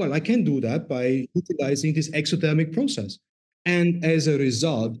 Well, I can do that by utilizing this exothermic process. And as a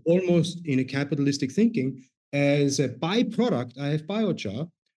result, almost in a capitalistic thinking, as a byproduct, I have biochar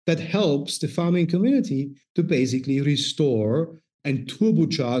that helps the farming community to basically restore and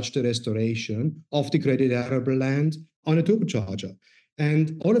turbocharge the restoration of degraded arable land on a turbocharger.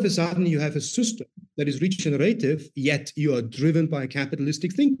 And all of a sudden, you have a system that is regenerative, yet you are driven by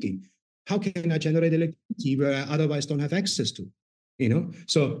capitalistic thinking. How can I generate electricity where I otherwise don't have access to?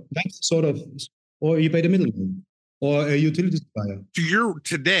 So that's sort of, or you pay the middleman, or a utility supplier. So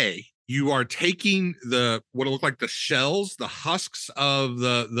today you are taking what look like the shells, the husks of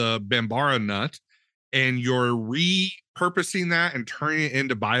the Bambara nut, and you're repurposing that and turning it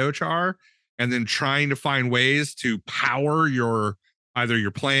into biochar, and then trying to find ways to power either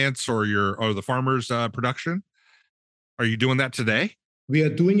your plants or the farmers' production. Are you doing that today? We are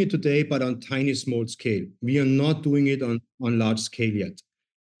doing it today, but on tiny, small scale. We are not doing it on large scale yet.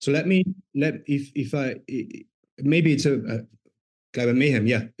 So maybe it's a clever mayhem.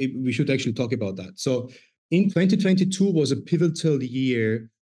 Yeah, we should actually talk about that. So in 2022 was a pivotal year,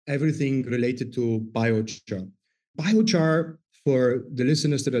 everything related to biochar. Biochar, for the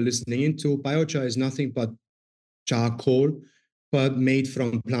listeners that are listening into, biochar is nothing but charcoal, but made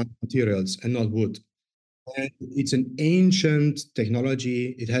from plant materials and not wood. And it's an ancient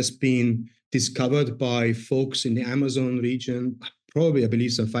technology. It has been discovered by folks in the Amazon region probably, I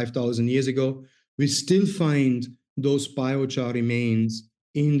believe, some 5,000 years ago, we still find those biochar remains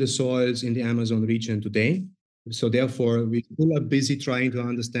in the soils in the Amazon region today. So therefore, we still are busy trying to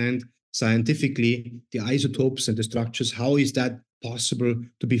understand scientifically the isotopes and the structures. How is that possible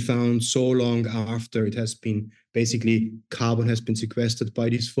to be found so long after it has been basically carbon has been sequestered by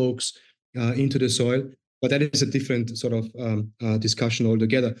these folks into the soil? But that is a different sort of discussion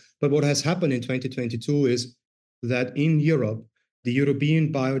altogether. But what has happened in 2022 is that in Europe, the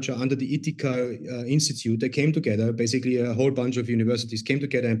European biochar under the Ithaca Institute, they came together, basically a whole bunch of universities came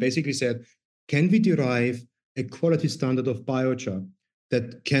together and basically said, can we derive a quality standard of biochar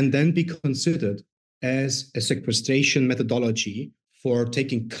that can then be considered as a sequestration methodology for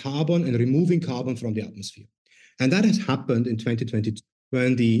taking carbon and removing carbon from the atmosphere? And that has happened in 2022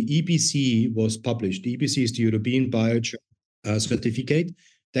 when the EPC was published. The EPC is the European Biochar Certificate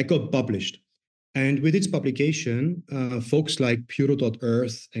that got published. And with its publication, folks like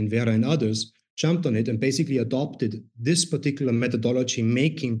Puro.earth and Vera and others jumped on it and basically adopted this particular methodology,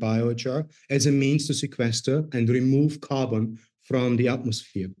 making biochar as a means to sequester and remove carbon from the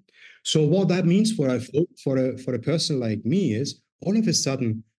atmosphere. So what that means for a person like me is all of a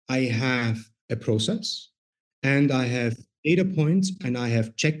sudden I have a process and I have data points and I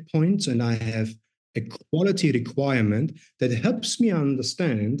have checkpoints and I have a quality requirement that helps me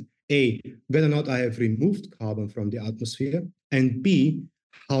understand A, whether or not I have removed carbon from the atmosphere, and B,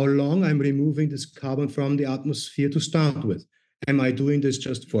 how long I'm removing this carbon from the atmosphere to start with. Am I doing this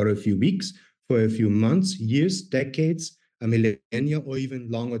just for a few weeks, for a few months, years, decades, a millennia, or even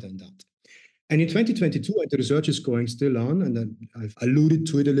longer than that? And in 2022, the research is going still on, and I've alluded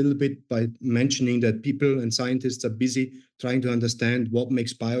to it a little bit by mentioning that people and scientists are busy trying to understand what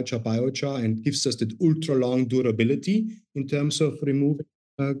makes biochar and gives us that ultra-long durability in terms of removing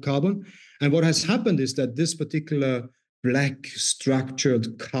carbon. And what has happened is that this particular black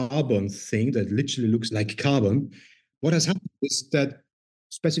structured carbon thing that literally looks like carbon, what has happened is that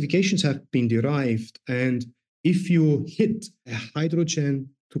specifications have been derived, and if you hit a hydrogen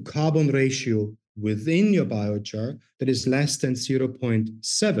to carbon ratio within your biochar that is less than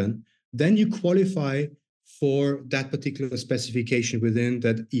 0.7, then you qualify for that particular specification within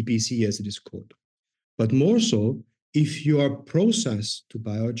that EPC, as it is called. But more so, if your process to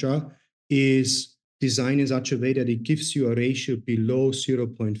biochar is designed in such a way that it gives you a ratio below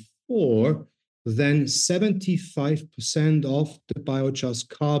 0.4, then 75% of the biochar's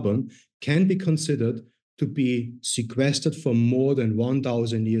carbon can be considered to be sequestered for more than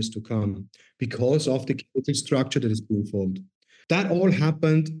 1,000 years to come because of the chemical structure that is being formed. That all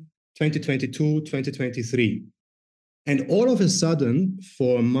happened 2022, 2023. And all of a sudden,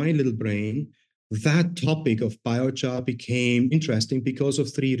 for my little brain, that topic of biochar became interesting because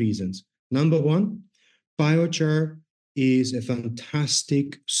of three reasons. Number one, biochar is a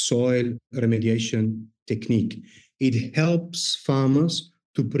fantastic soil remediation technique. It helps farmers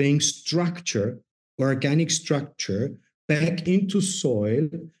to bring structure, organic structure, back into soil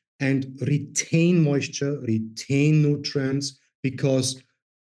and retain moisture, retain nutrients, because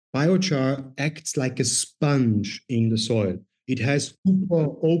biochar acts like a sponge in the soil. It has super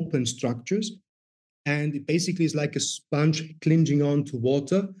open structures, and it basically is like a sponge clinging on to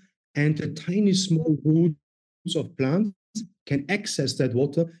water, and the tiny small roots of plants can access that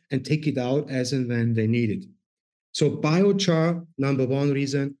water and take it out as and when they need it. So biochar, number one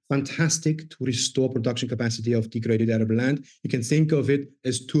reason, fantastic to restore production capacity of degraded arable land. You can think of it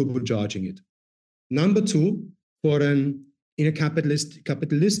as turbocharging it. Number two, in a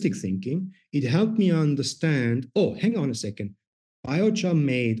capitalistic thinking, it helped me understand, oh, hang on a second, biochar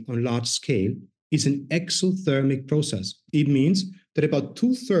made on large scale is an exothermic process. It means that about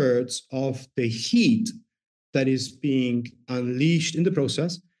 2/3 of the heat that is being unleashed in the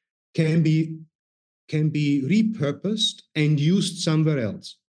process can be repurposed and used somewhere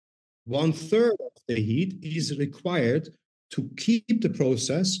else. 1/3 of the heat is required to keep the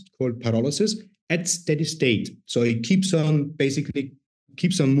process called pyrolysis at steady state. So it basically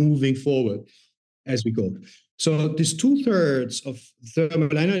keeps on moving forward as we go. So this 2/3 of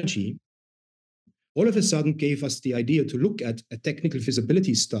thermal energy all of a sudden gave us the idea to look at a technical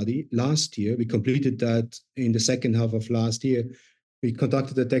feasibility study last year. We completed that in the second half of last year. We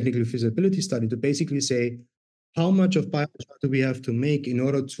conducted a technical feasibility study to basically say, how much of biochar do we have to make in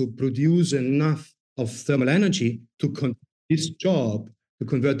order to produce enough of thermal energy to conduct this job, to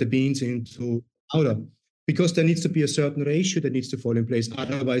convert the beans into powder? Because there needs to be a certain ratio that needs to fall in place.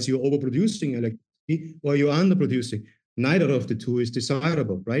 Otherwise, you're overproducing electricity or you're underproducing. Neither of the two is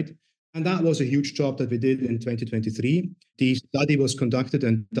desirable, right? And that was a huge job that we did in 2023. The study was conducted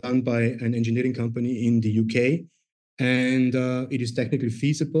and done by an engineering company in the UK. and it is technically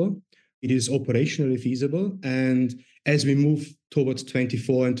feasible. It is operationally feasible. And as we move towards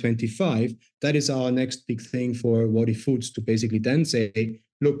 24 and 25, that is our next big thing for Wadi Foods to basically then say,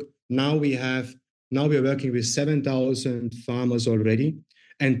 look, now we are working with 7,000 farmers already.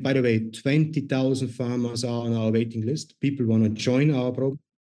 And by the way, 20,000 farmers are on our waiting list. People want to join our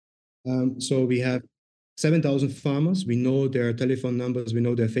program. So we have 7,000 farmers. We know their telephone numbers. We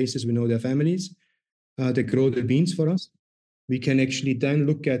know their faces. We know their families. They grow the beans for us. We can actually then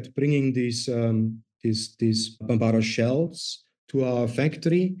look at bringing these Bambara shells to our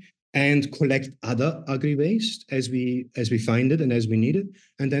factory and collect other agri-waste as we find it and as we need it,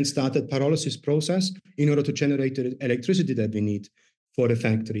 and then start that pyrolysis process in order to generate the electricity that we need for the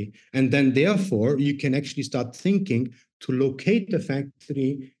factory. And then therefore, you can actually start thinking to locate the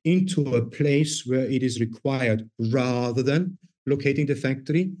factory into a place where it is required rather than locating the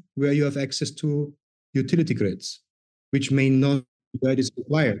factory where you have access to utility grids, which may not be where it is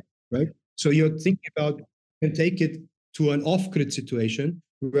required, right? So you're thinking about, and take it to an off-grid situation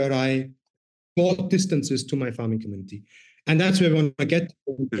where I short distances to my farming community. And that's where we want to get.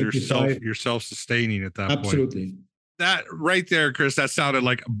 You're self-sustaining at that point. Absolutely. That right there, Chris, that sounded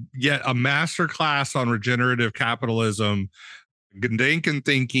like yet a master class on regenerative capitalism, Gedanken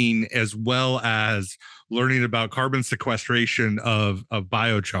thinking, as well as learning about carbon sequestration of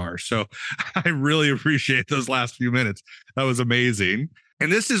biochar. So I really appreciate those last few minutes. That was amazing.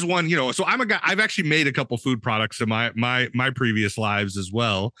 And this is one, so I'm a guy, I've actually made a couple food products in my previous lives as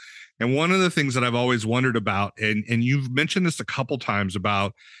well. And one of the things that I've always wondered about, and you've mentioned this a couple times,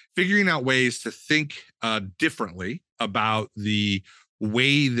 about figuring out ways to think differently about the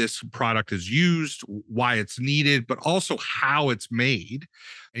way this product is used, why it's needed, but also how it's made.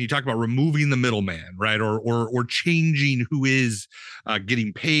 And you talk about removing the middleman, right? Or changing who is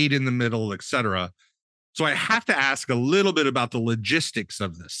getting paid in the middle, et cetera. So I have to ask a little bit about the logistics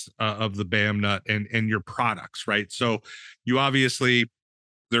of this, of the Bamnut and your products, right? So you obviously,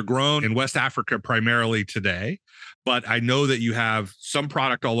 they're grown in West Africa primarily today, but I know that you have some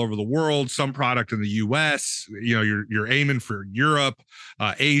product all over the world, some product in the US, you're aiming for Europe,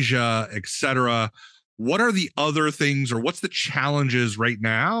 Asia, et cetera. What are the other things, or what's the challenges right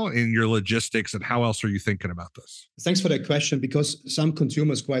now in your logistics, and how else are you thinking about this? Thanks for that question, because some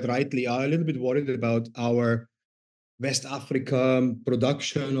consumers quite rightly are a little bit worried about our West Africa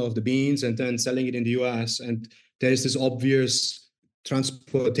production of the beans and then selling it in the US. And there's this obvious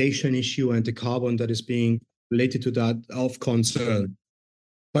transportation issue and the carbon that is being related to that of concern.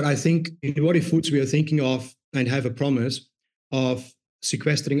 But I think in Wadi Foods, we are thinking of and have a promise of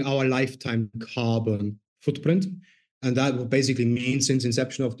sequestering our lifetime carbon footprint. And that will basically mean, since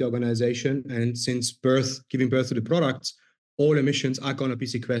inception of the organization and since giving birth to the products, all emissions are going to be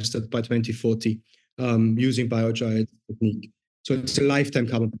sequestered by 2040 using biochar technique. So it's a lifetime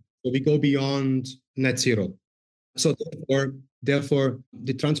carbon. So we go beyond net zero. So therefore,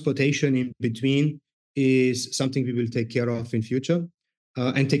 the transportation in between is something we will take care of in future,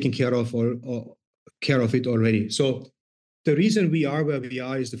 and taking care of it already. So the reason we are where we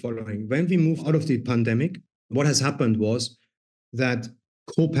are is the following. When we moved out of the pandemic, what has happened was that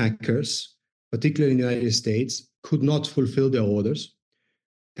co-packers, particularly in the United States, could not fulfill their orders.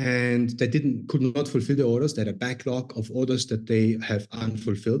 And they could not fulfill the orders. They had a backlog of orders that they have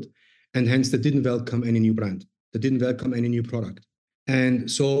unfulfilled. And hence they didn't welcome any new brand. They didn't welcome any new product. And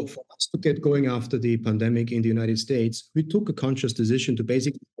so for us to get going after the pandemic in the United States, we took a conscious decision to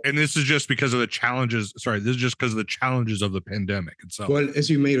basically... And this is just because of the challenges, this is just because of the challenges of the pandemic itself. Well, as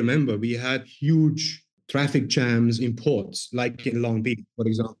you may remember, we had huge traffic jams in ports, like in Long Beach, for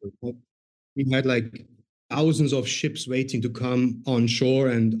example. We had like thousands of ships waiting to come on shore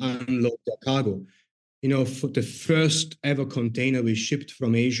and unload their cargo. For the first ever container we shipped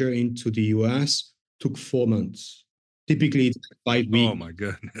from Asia into the US took 4 months. Typically, it's 5 weeks. Oh my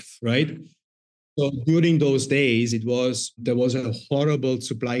goodness! Right. So during those days, there was a horrible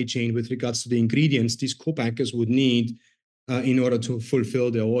supply chain with regards to the ingredients these co-packers would need in order to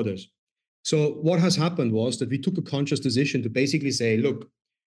fulfill their orders. So what has happened was that we took a conscious decision to basically say, look,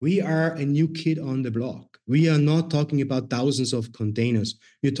 we are a new kid on the block. We are not talking about thousands of containers.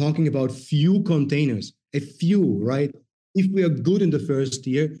 We're talking about few containers, a few, right? If we are good in the first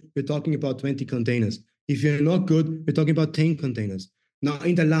year, we're talking about 20 containers. If you're not good, we're talking about 10 containers. Now,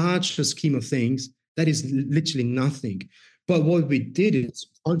 in the larger scheme of things, that is literally nothing. But what we did is,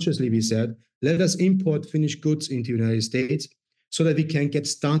 consciously we said, let us import finished goods into the United States so that we can get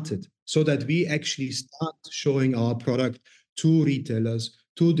started, so that we actually start showing our product to retailers,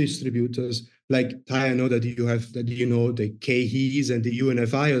 to distributors like Ty. I know that you know the KHEs and the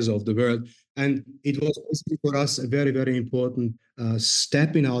UNFIs of the world, and it was basically for us a very, very important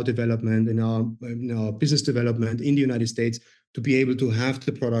step in our development, in our business development in the United States, to be able to have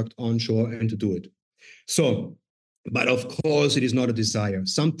the product onshore and to do it. So, but of course, it is not a desire.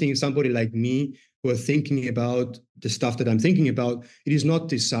 Somebody like me who are thinking about the stuff that I'm thinking about, it is not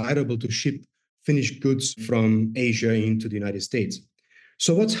desirable to ship finished goods from Asia into the United States.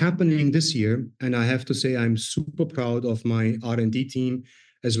 So what's happening this year, and I have to say I'm super proud of my R&D team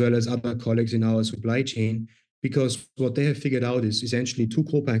as well as other colleagues in our supply chain, because what they have figured out is essentially two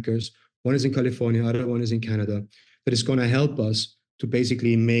co-packers, one is in California, other one is in Canada, that is going to help us to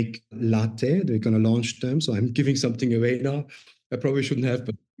basically make latte. They're going to launch them. So I'm giving something away now. I probably shouldn't have,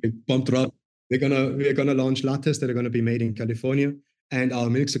 but we bumped up. We're gonna launch lattes that are going to be made in California, and our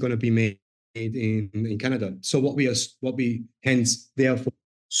milks are going to be made in Canada. So what we hence therefore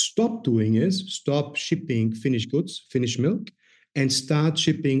stop doing is stop shipping finished goods, finished milk, and start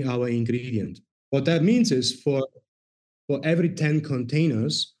shipping our ingredient. What that means is for every 10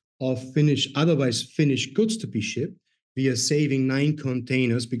 containers of otherwise finished goods to be shipped, we are saving 9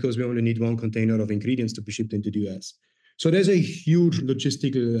 containers because we only need 1 container of ingredients to be shipped into the US. So there's a huge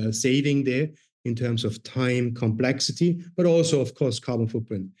logistical saving there in terms of time, complexity, but also, of course, carbon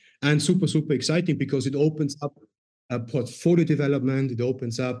footprint. And super, super exciting because it opens up a portfolio development. It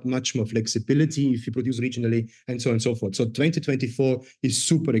opens up much more flexibility if you produce regionally, and so on and so forth. So 2024 is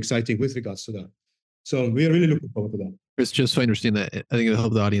super exciting with regards to that. So we're really looking forward to that. Chris, just so I understand that, I think it'll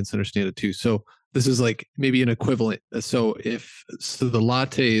help the audience understand it too. So this is like maybe an equivalent. So the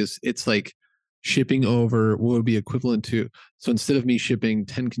lattes, it's like shipping over what would be equivalent to. So instead of me shipping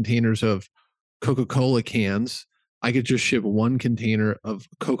 10 containers of Coca-Cola cans, I could just ship 1 container of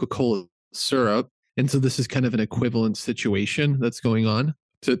Coca-Cola syrup. And so this is kind of an equivalent situation that's going on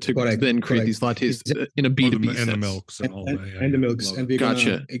to then create these lattes in a B2B sense. And the milks and all that. And the milks. And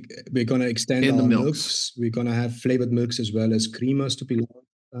we're gonna extend our milks. We're gonna have flavored milks as well as creamers to be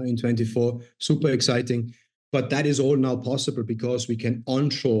launched in 24. Super exciting. But that is all now possible because we can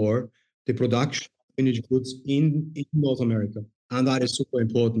onshore the production of finished goods in North America. And that is super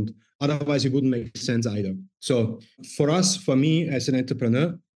important. Otherwise, it wouldn't make sense either. So for me as an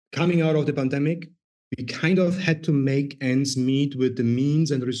entrepreneur, coming out of the pandemic, we kind of had to make ends meet with the means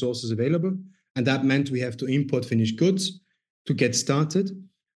and resources available. And that meant we have to import finished goods to get started.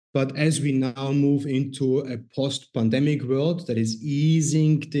 But as we now move into a post-pandemic world that is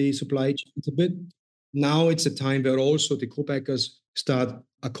easing the supply chains a bit, now it's a time where also the co-packers start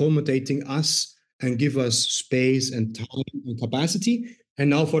accommodating us and give us space and time and capacity. And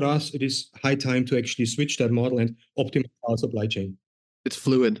now for us, it is high time to actually switch that model and optimize our supply chain. It's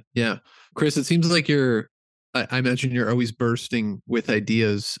fluid. Yeah. Chris, it seems like I imagine you're always bursting with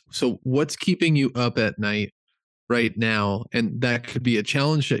ideas. So what's keeping you up at night right now? And that could be a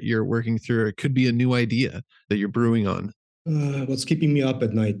challenge that you're working through. It could be a new idea that you're brewing on. What's keeping me up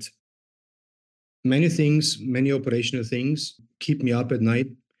at night? Many things, many operational things keep me up at night.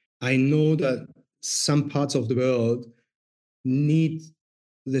 I know that some parts of the world need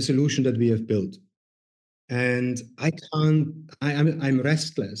the solution that we have built. And I'm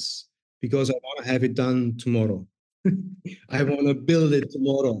restless because I want to have it done tomorrow. I want to build it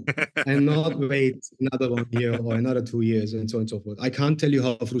tomorrow and not wait another 1 year or another 2 years and so on and so forth. I can't tell you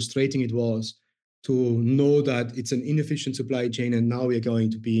how frustrating it was to know that it's an inefficient supply chain and now we're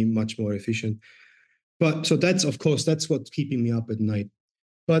going to be much more efficient. But so that's, of course, that's what's keeping me up at night.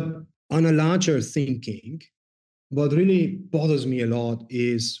 But on a larger thinking, what really bothers me a lot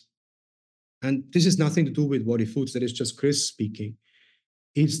is, and this is nothing to do with What If Foods, that is just Chris speaking,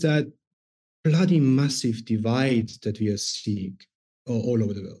 it's that bloody massive divide that we are seeing all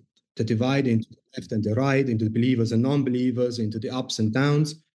over the world. The divide into the left and the right, into the believers and non-believers, into the ups and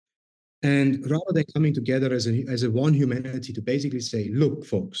downs. And rather than coming together as a one humanity to basically say, look,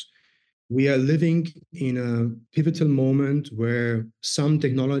 folks, we are living in a pivotal moment where some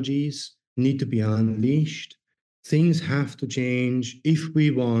technologies need to be unleashed. Things have to change if we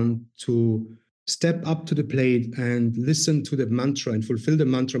want to step up to the plate and listen to the mantra and fulfill the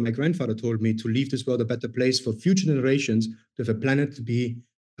mantra my grandfather told me, to leave this world a better place for future generations, to have a planet to be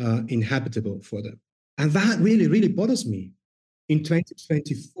inhabitable for them. And that really, really bothers me. In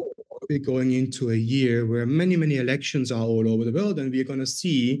 2024, we're going into a year where many, many elections are all over the world, and we're going to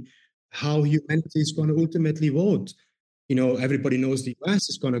see how humanity is going to ultimately vote. You know, everybody knows the US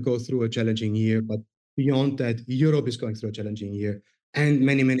is going to go through a challenging year, but beyond that, Europe is going through a challenging year, and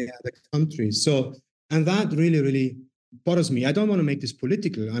many, many other countries. So, and that really, really bothers me, I don't want to make this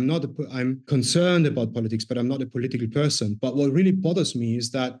political. I'm concerned about politics, but I'm not a political person. But what really bothers me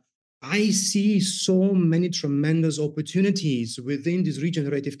is that I see so many tremendous opportunities within this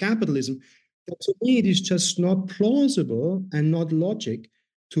regenerative capitalism that to me it is just not plausible and not logic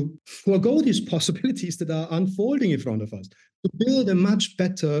to forego these possibilities that are unfolding in front of us, to build a much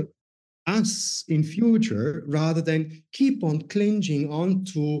better us in future rather than keep on clinging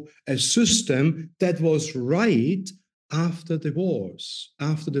onto a system that was right after the wars,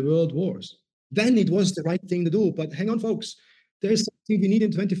 after the world wars. Then it was the right thing to do. But hang on, folks, there's something we need in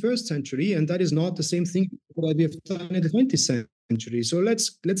the 21st century, and that is not the same thing that we have done in the 20th century. So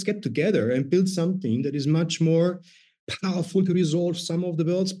let's get together and build something that is much more powerful to resolve some of the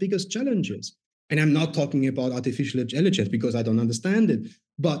world's biggest challenges. And I'm not talking about artificial intelligence because I don't understand it.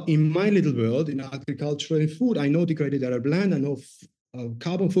 But in my little world, in agriculture and food, I know degraded Arab land, I know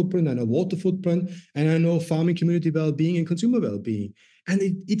carbon footprint, I know water footprint, and I know farming community well-being and consumer well-being. And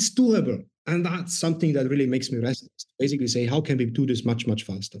it's doable. And that's something that really makes me restless. Basically say, how can we do this much, much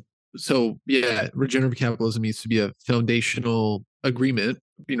faster? So yeah, regenerative capitalism needs to be a foundational agreement,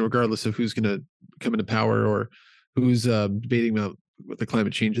 regardless of who's going to come into power or who's debating about what the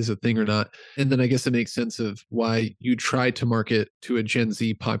climate change is a thing or not. And then I guess it makes sense of why you try to market to a Gen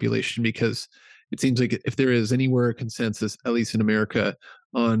Z population, because it seems like if there is anywhere a consensus, at least in America,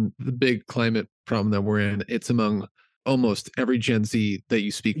 on the big climate problem that we're in, it's among almost every Gen Z that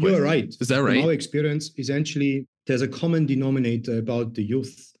you speak with. You're right. Is that right? From our experience, essentially, there's a common denominator about the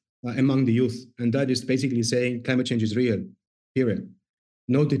youth, among the youth, and that is basically saying climate change is real, period.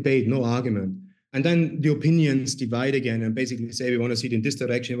 No debate, no argument. And then the opinions divide again and basically say we want to see it in this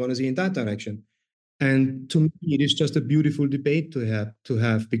direction, we want to see it in that direction. And to me, it is just a beautiful debate to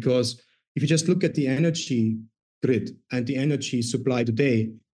have because if you just look at the energy grid and the energy supply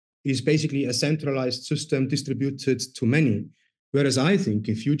today, it is basically a centralized system distributed to many. Whereas I think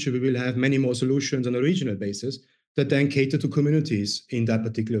in future we will have many more solutions on a regional basis that then cater to communities in that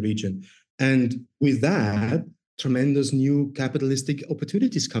particular region. And with that, tremendous new capitalistic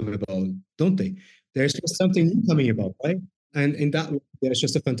opportunities come about, don't they? There's just something new coming about, right? And in that way, there's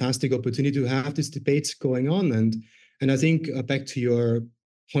just a fantastic opportunity to have these debates going on. And I think back to your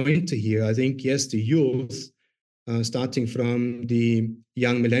point here, I think, yes, the youth, starting from the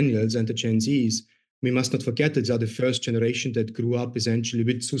young millennials and the Gen Zs, we must not forget that they are the first generation that grew up essentially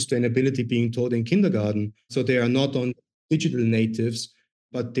with sustainability being taught in kindergarten. So they are not only digital natives,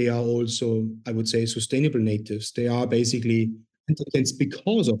 but they are also, I would say, sustainable natives. They are basically intelligent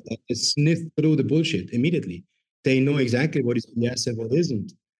because of that. They sniff through the bullshit immediately. They know exactly what is yes and what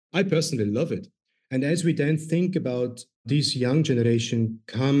isn't. I personally love it. And as we then think about this young generation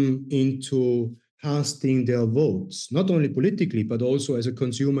come into casting their votes, not only politically, but also as a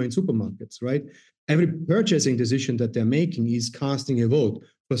consumer in supermarkets, right? Every purchasing decision that they're making is casting a vote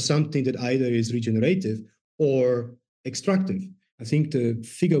for something that either is regenerative or extractive. I think the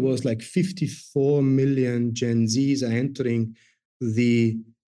figure was like 54 million Gen Zs are entering the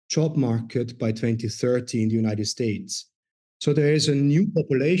job market by 2030 in the United States. So there is a new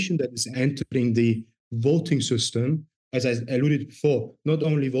population that is entering the voting system, as I alluded before, not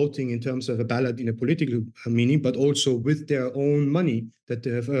only voting in terms of a ballot in a political meaning, but also with their own money that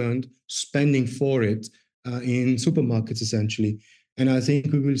they have earned, spending for it in supermarkets, essentially. And I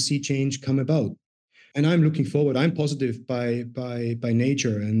think we will see change come about. And I'm looking forward. I'm positive by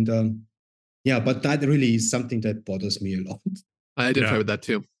nature. And yeah, but that really is something that bothers me a lot. I identify with that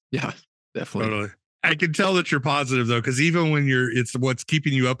too. Yeah, definitely. Totally. I can tell that you're positive though, because even when it's what's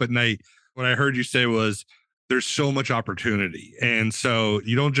keeping you up at night. What I heard you say was there's so much opportunity, and so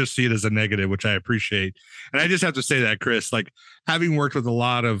you don't just see it as a negative, which I appreciate. And I just have to say that, Chris, like having worked with a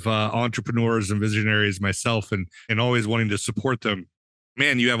lot of entrepreneurs and visionaries myself, and always wanting to support them,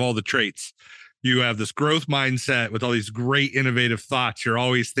 man, you have all the traits. You have this growth mindset with all these great innovative thoughts. You're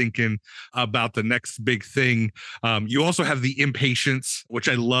always thinking about the next big thing. You also have the impatience, which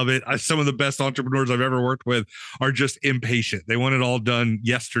I love it. Some of the best entrepreneurs I've ever worked with are just impatient. They want it all done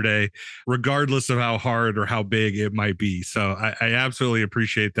yesterday, regardless of how hard or how big it might be. So I absolutely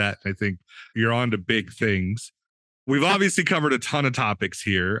appreciate that. I think you're on to big things. We've obviously covered a ton of topics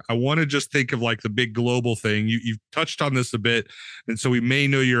here. I want to just think of like the big global thing. You've touched on this a bit, and so we may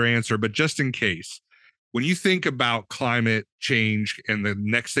know your answer, but just in case, when you think about climate change and the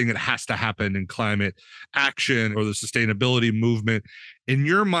next thing that has to happen in climate action or the sustainability movement, in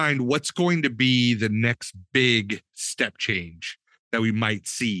your mind, what's going to be the next big step change that we might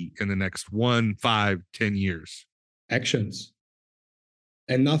see in the next 1, 5, 10 years? Actions.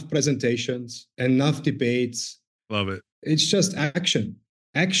 Enough presentations, enough debates. Love it. It's just action.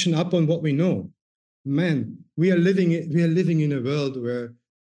 Action up on what we know. Man, we are living in a world where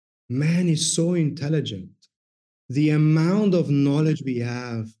man is so intelligent. The amount of knowledge we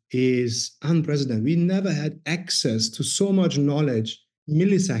have is unprecedented. We never had access to so much knowledge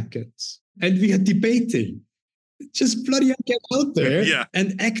milliseconds, and we are debating. Just bloody hell, get out there Yeah.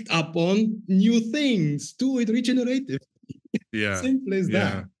 and act upon new things. Do it regenerative. Yeah. Simple as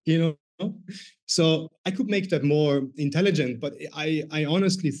Yeah. that, So I could make that more intelligent, but I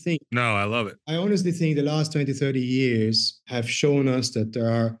honestly think No, I love it. I honestly think the last 20, 30 years have shown us that there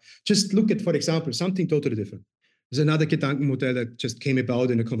are, just look at, for example, something totally different. There's another Gedankenmodell that just came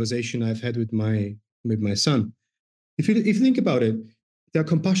about in a conversation I've had with my son. If you think about it, there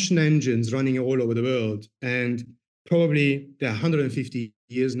are combustion engines running all over the world, and probably there are 150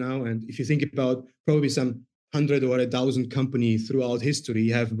 years now. And if you think about probably some 100 or 1,000 companies throughout history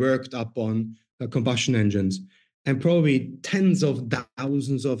have worked upon combustion engines, and probably tens of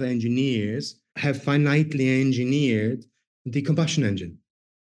thousands of engineers have finitely engineered the combustion engine.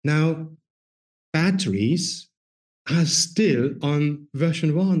 Now, batteries are still on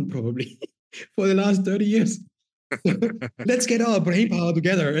version 1, probably for the last 30 years. Let's get our brain power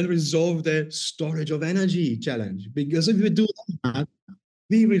together and resolve the storage of energy challenge. Because if we do that,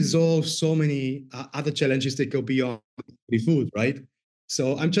 we resolve so many other challenges that go beyond the food, right?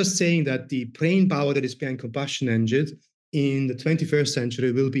 So I'm just saying that the brain power that is behind combustion engines in the 21st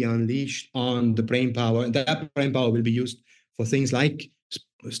century will be unleashed on the brain power, and that brain power will be used for things like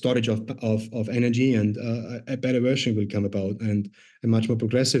storage of energy, and a better version will come about, and a much more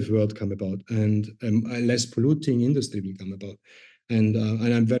progressive world come about, and a less polluting industry will come about. And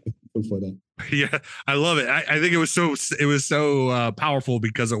I'm very thankful for that. Yeah, I love it. I think it was so powerful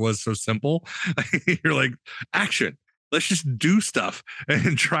because it was so simple. You're like, action. Let's just do stuff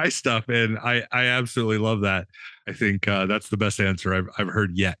and try stuff, and I absolutely love that. I think that's the best answer I've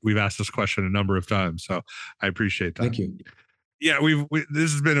heard yet. We've asked this question a number of times, so I appreciate that. Thank you. Yeah,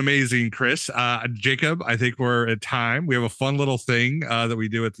 this has been amazing, Chris. Jacob, I think we're at time. We have a fun little thing that we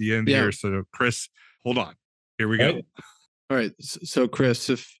do at the end here. So, Chris, hold on. Here we go. All right. So, Chris,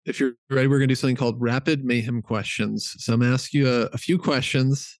 if you're ready, we're going to do something called rapid mayhem questions. So I'm going to ask you a few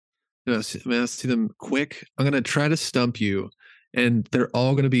questions. I'm going to ask you them quick. I'm going to try to stump you, and they're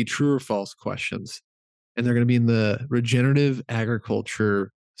all going to be true or false questions, and they're going to be in the regenerative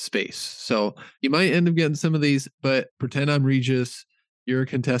agriculture space. So you might end up getting some of these, but pretend I'm Regis. You're a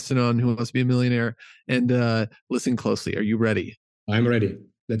contestant on Who Wants to Be a Millionaire, and listen closely. Are you ready? I'm ready.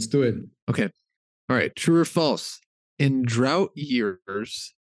 Let's do it. Okay. All right. True or false? In drought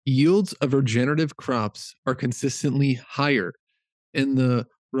years, yields of regenerative crops are consistently higher. In the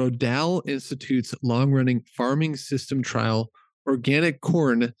Rodale Institute's long-running farming system trial, organic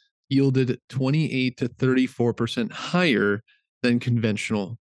corn yielded 28 to 34% higher than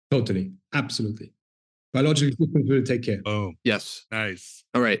conventional. Totally. Absolutely. Biological systems will take care. Oh, yes. Nice.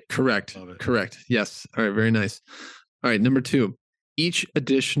 All right. Correct. Correct. Yes. All right. Very nice. All right. Number 2, each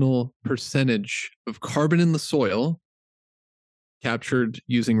additional percentage of carbon in the soil captured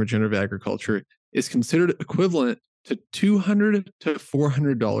using regenerative agriculture is considered equivalent to $200 to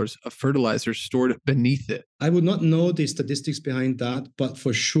 $400 of fertilizer stored beneath it. I would not know the statistics behind that, but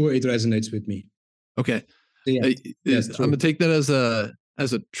for sure it resonates with me. Okay. Yes, I'm going to take that as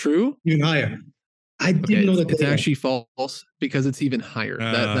a true. Even higher. I didn't know that. It's actually false because it's even higher.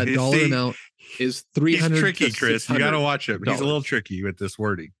 That dollar amount is $300. He's tricky, Chris. You got to watch him. He's a little tricky with this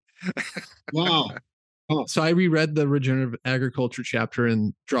wording. Wow. Oh. So I reread the regenerative agriculture chapter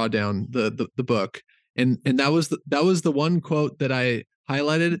in Drawdown, the book, and that was the one quote that I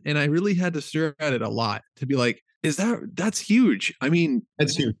highlighted, and I really had to stare at it a lot to be like, that's huge. I mean,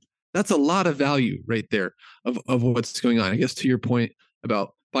 that's huge. That's a lot of value right there of what's going on. I guess to your point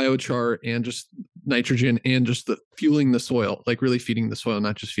about biochar and just nitrogen and just the fueling the soil, like really feeding the soil,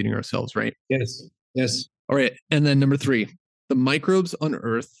 not just feeding ourselves, right? Yes. Yes. All right. And then number 3, the microbes on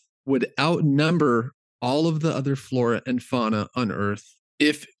Earth would outnumber all of the other flora and fauna on Earth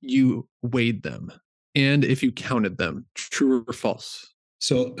if you weighed them and if you counted them. True or false?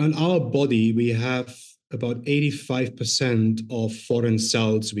 So on our body, we have about 85% of foreign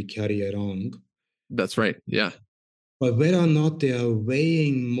cells we carry around. That's right. Yeah. But whether or not they are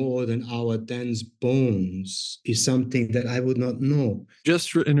weighing more than our dense bones is something that I would not know.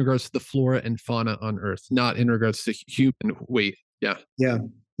 Just in regards to the flora and fauna on Earth, not in regards to human weight. Yeah. Yeah.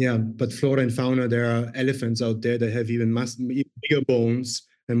 Yeah. But flora and fauna, there are elephants out there that have even bigger bones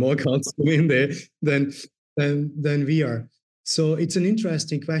and more calcium in there than we are. So it's an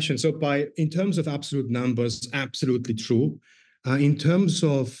interesting question. So in terms of absolute numbers, absolutely true. In terms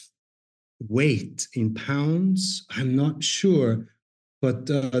of weight in pounds, I'm not sure, but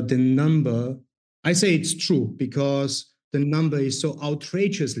the number I say it's true because the number is so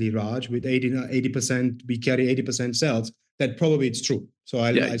outrageously large with 80%, we carry 80% cells, that probably it's true. So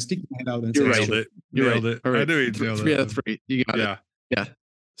I'll stick my head out and say You're right. it's true. Nailed it. You're Nailed right. it. All right. I knew he'd nail Three out that. of three. You got Yeah. it. Yeah.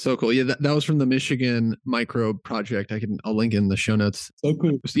 So cool. Yeah, that was from the Michigan microbe project. I'll link in the show notes. So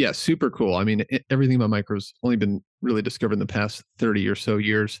cool. Yeah, super cool. I mean, everything about microbes only been really discovered in the past 30 or so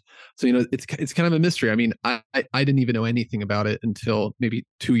years. So, it's kind of a mystery. I mean, I didn't even know anything about it until maybe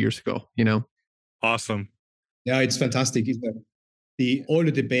 2 years ago, Awesome. Yeah, it's fantastic. All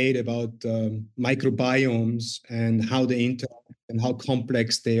the debate about microbiomes and how they interact and how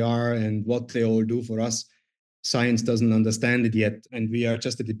complex they are and what they all do for us. Science doesn't understand it yet. And we are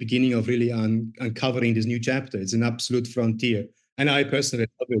just at the beginning of really uncovering this new chapter. It's an absolute frontier. And I personally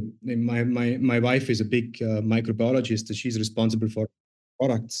love it. My wife is a big microbiologist. She's responsible for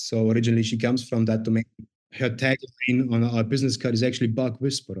products. So originally she comes from that domain. Her tagline on our business card is actually bug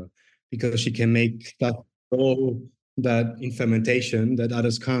whisperer, because she can make stuff grow that in fermentation that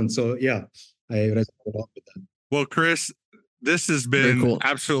others can't. So yeah, I resonate a lot with that. Well, Chris, this has Very been cool.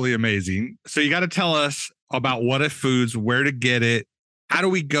 absolutely amazing. So you got to tell us about What If Foods, where to get it. How do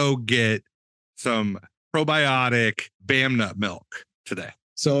we go get some probiotic Bamnut milk today?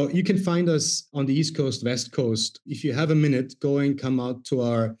 So you can find us on the East Coast, West Coast. If you have a minute, go and come out to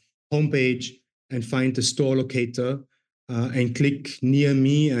our homepage and find the store locator and click near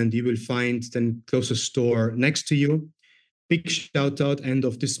me, and you will find the closest store next to you. Big shout out end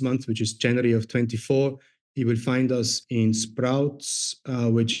of this month, which is January of 24. You will find us in Sprouts,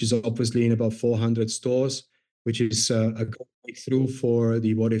 which is obviously in about 400 stores, which is a breakthrough for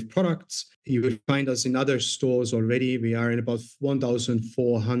the What If products. You will find us in other stores already. We are in about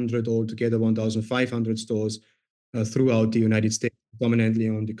 1,400 altogether, 1,500 stores throughout the United States, dominantly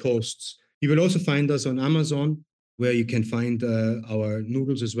on the coasts. You will also find us on Amazon, where you can find our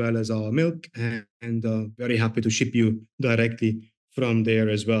noodles as well as our milk, and very happy to ship you directly from there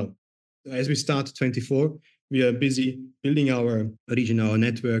as well. As we start 24, we are busy building our region, our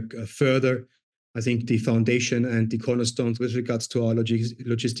network further. I think the foundation and the cornerstones with regards to our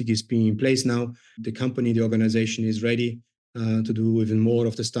logistic is being in place now. The company, the organization is ready to do even more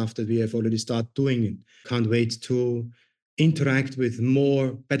of the stuff that we have already started doing. Can't wait to interact with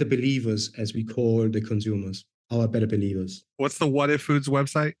more better believers, as we call the consumers, our better believers. What's the What If Foods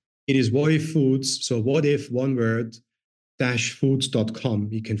website? It is What If Foods. So what if, one word, -foods.com.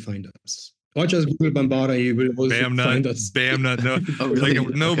 You can find us. Or just Google Bambara, you will also find us. Bamnut. No, Oh,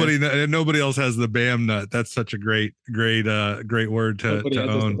 really? like nobody else has the Bamnut. That's such a great word to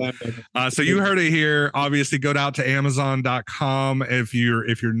own. So you heard it here. Obviously, go out to Amazon.com if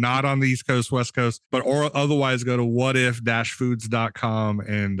you're not on the East Coast, West Coast, or otherwise go to whatif-foods.com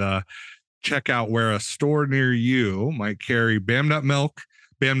and check out where a store near you might carry Bamnut milk,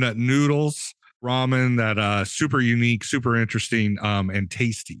 Bamnut noodles, ramen that super unique, super interesting, and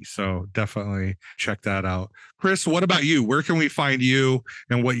tasty. So definitely check that out. Chris, what about you? Where can we find you,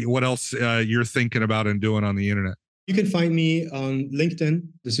 and what else you're thinking about and doing on the internet? You can find me on LinkedIn.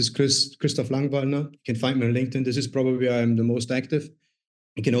 This is Christoph Langwallner. You can find me on LinkedIn. This is probably where I'm the most active.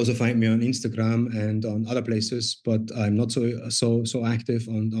 You can also find me on Instagram and on other places, but I'm not so active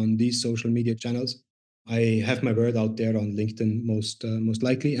on these social media channels. I have my word out there on LinkedIn most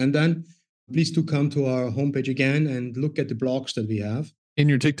likely. And then please do come to our homepage again and look at the blogs that we have. In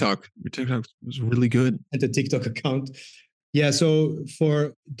your TikTok was really good. And the TikTok account. Yeah, so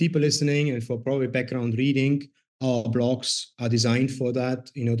for deeper listening and for probably background reading, our blogs are designed for that.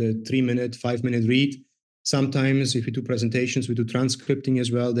 The 3-minute, 5-minute read. Sometimes if we do presentations, we do transcripting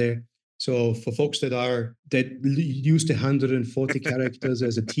as well there. So for folks that use the 140 characters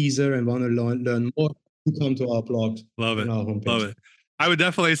as a teaser and want to learn more, you come to our blog. Love it. Our homepage. Love it. I would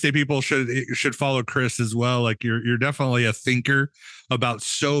definitely say people should follow Chris as well. Like you're definitely a thinker about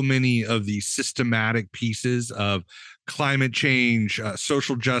so many of these systematic pieces of climate change,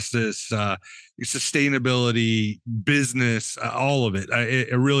 social justice, sustainability, business, all of it.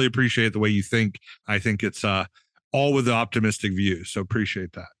 I really appreciate the way you think. I think it's all with the optimistic view. So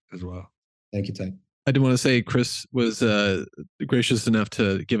appreciate that as well. Thank you, Ty. I do want to say Chris was gracious enough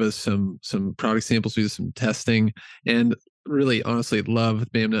to give us some product samples. We did some testing, and really, honestly, love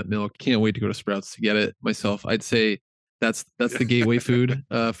Bamnut milk. Can't wait to go to Sprouts to get it myself. I'd say that's the gateway food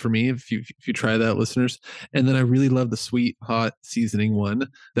for me. If you try that, listeners. And then I really love the sweet hot seasoning one.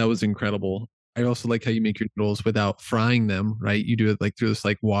 That was incredible. I also like how you make your noodles without frying them. Right, you do it like through this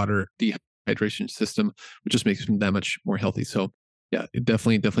like water dehydration system, which just makes them that much more healthy. So yeah,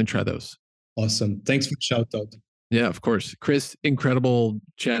 definitely try those. Awesome. Thanks for the shout out. Yeah, of course. Chris, incredible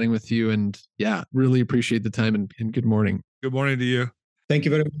chatting with you. And yeah, really appreciate the time and good morning. Good morning to you. Thank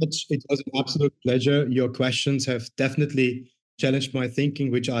you very much. It was an absolute pleasure. Your questions have definitely challenged my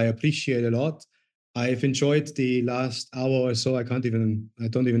thinking, which I appreciate a lot. I've enjoyed the last hour or so. I don't even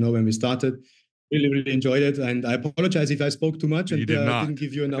know when we started. Really, really enjoyed it. And I apologize if I spoke too much and didn't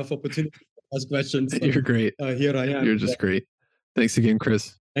give you enough opportunity to ask questions. But, You're great. Here I am. You're just great. Thanks again,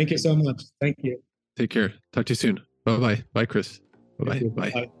 Chris. Thank you so much. Thank you. Take care. Talk to you soon. Bye-bye. Bye, Chris. Bye-bye.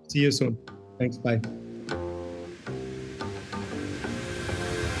 Bye. Bye. See you soon. Thanks. Bye.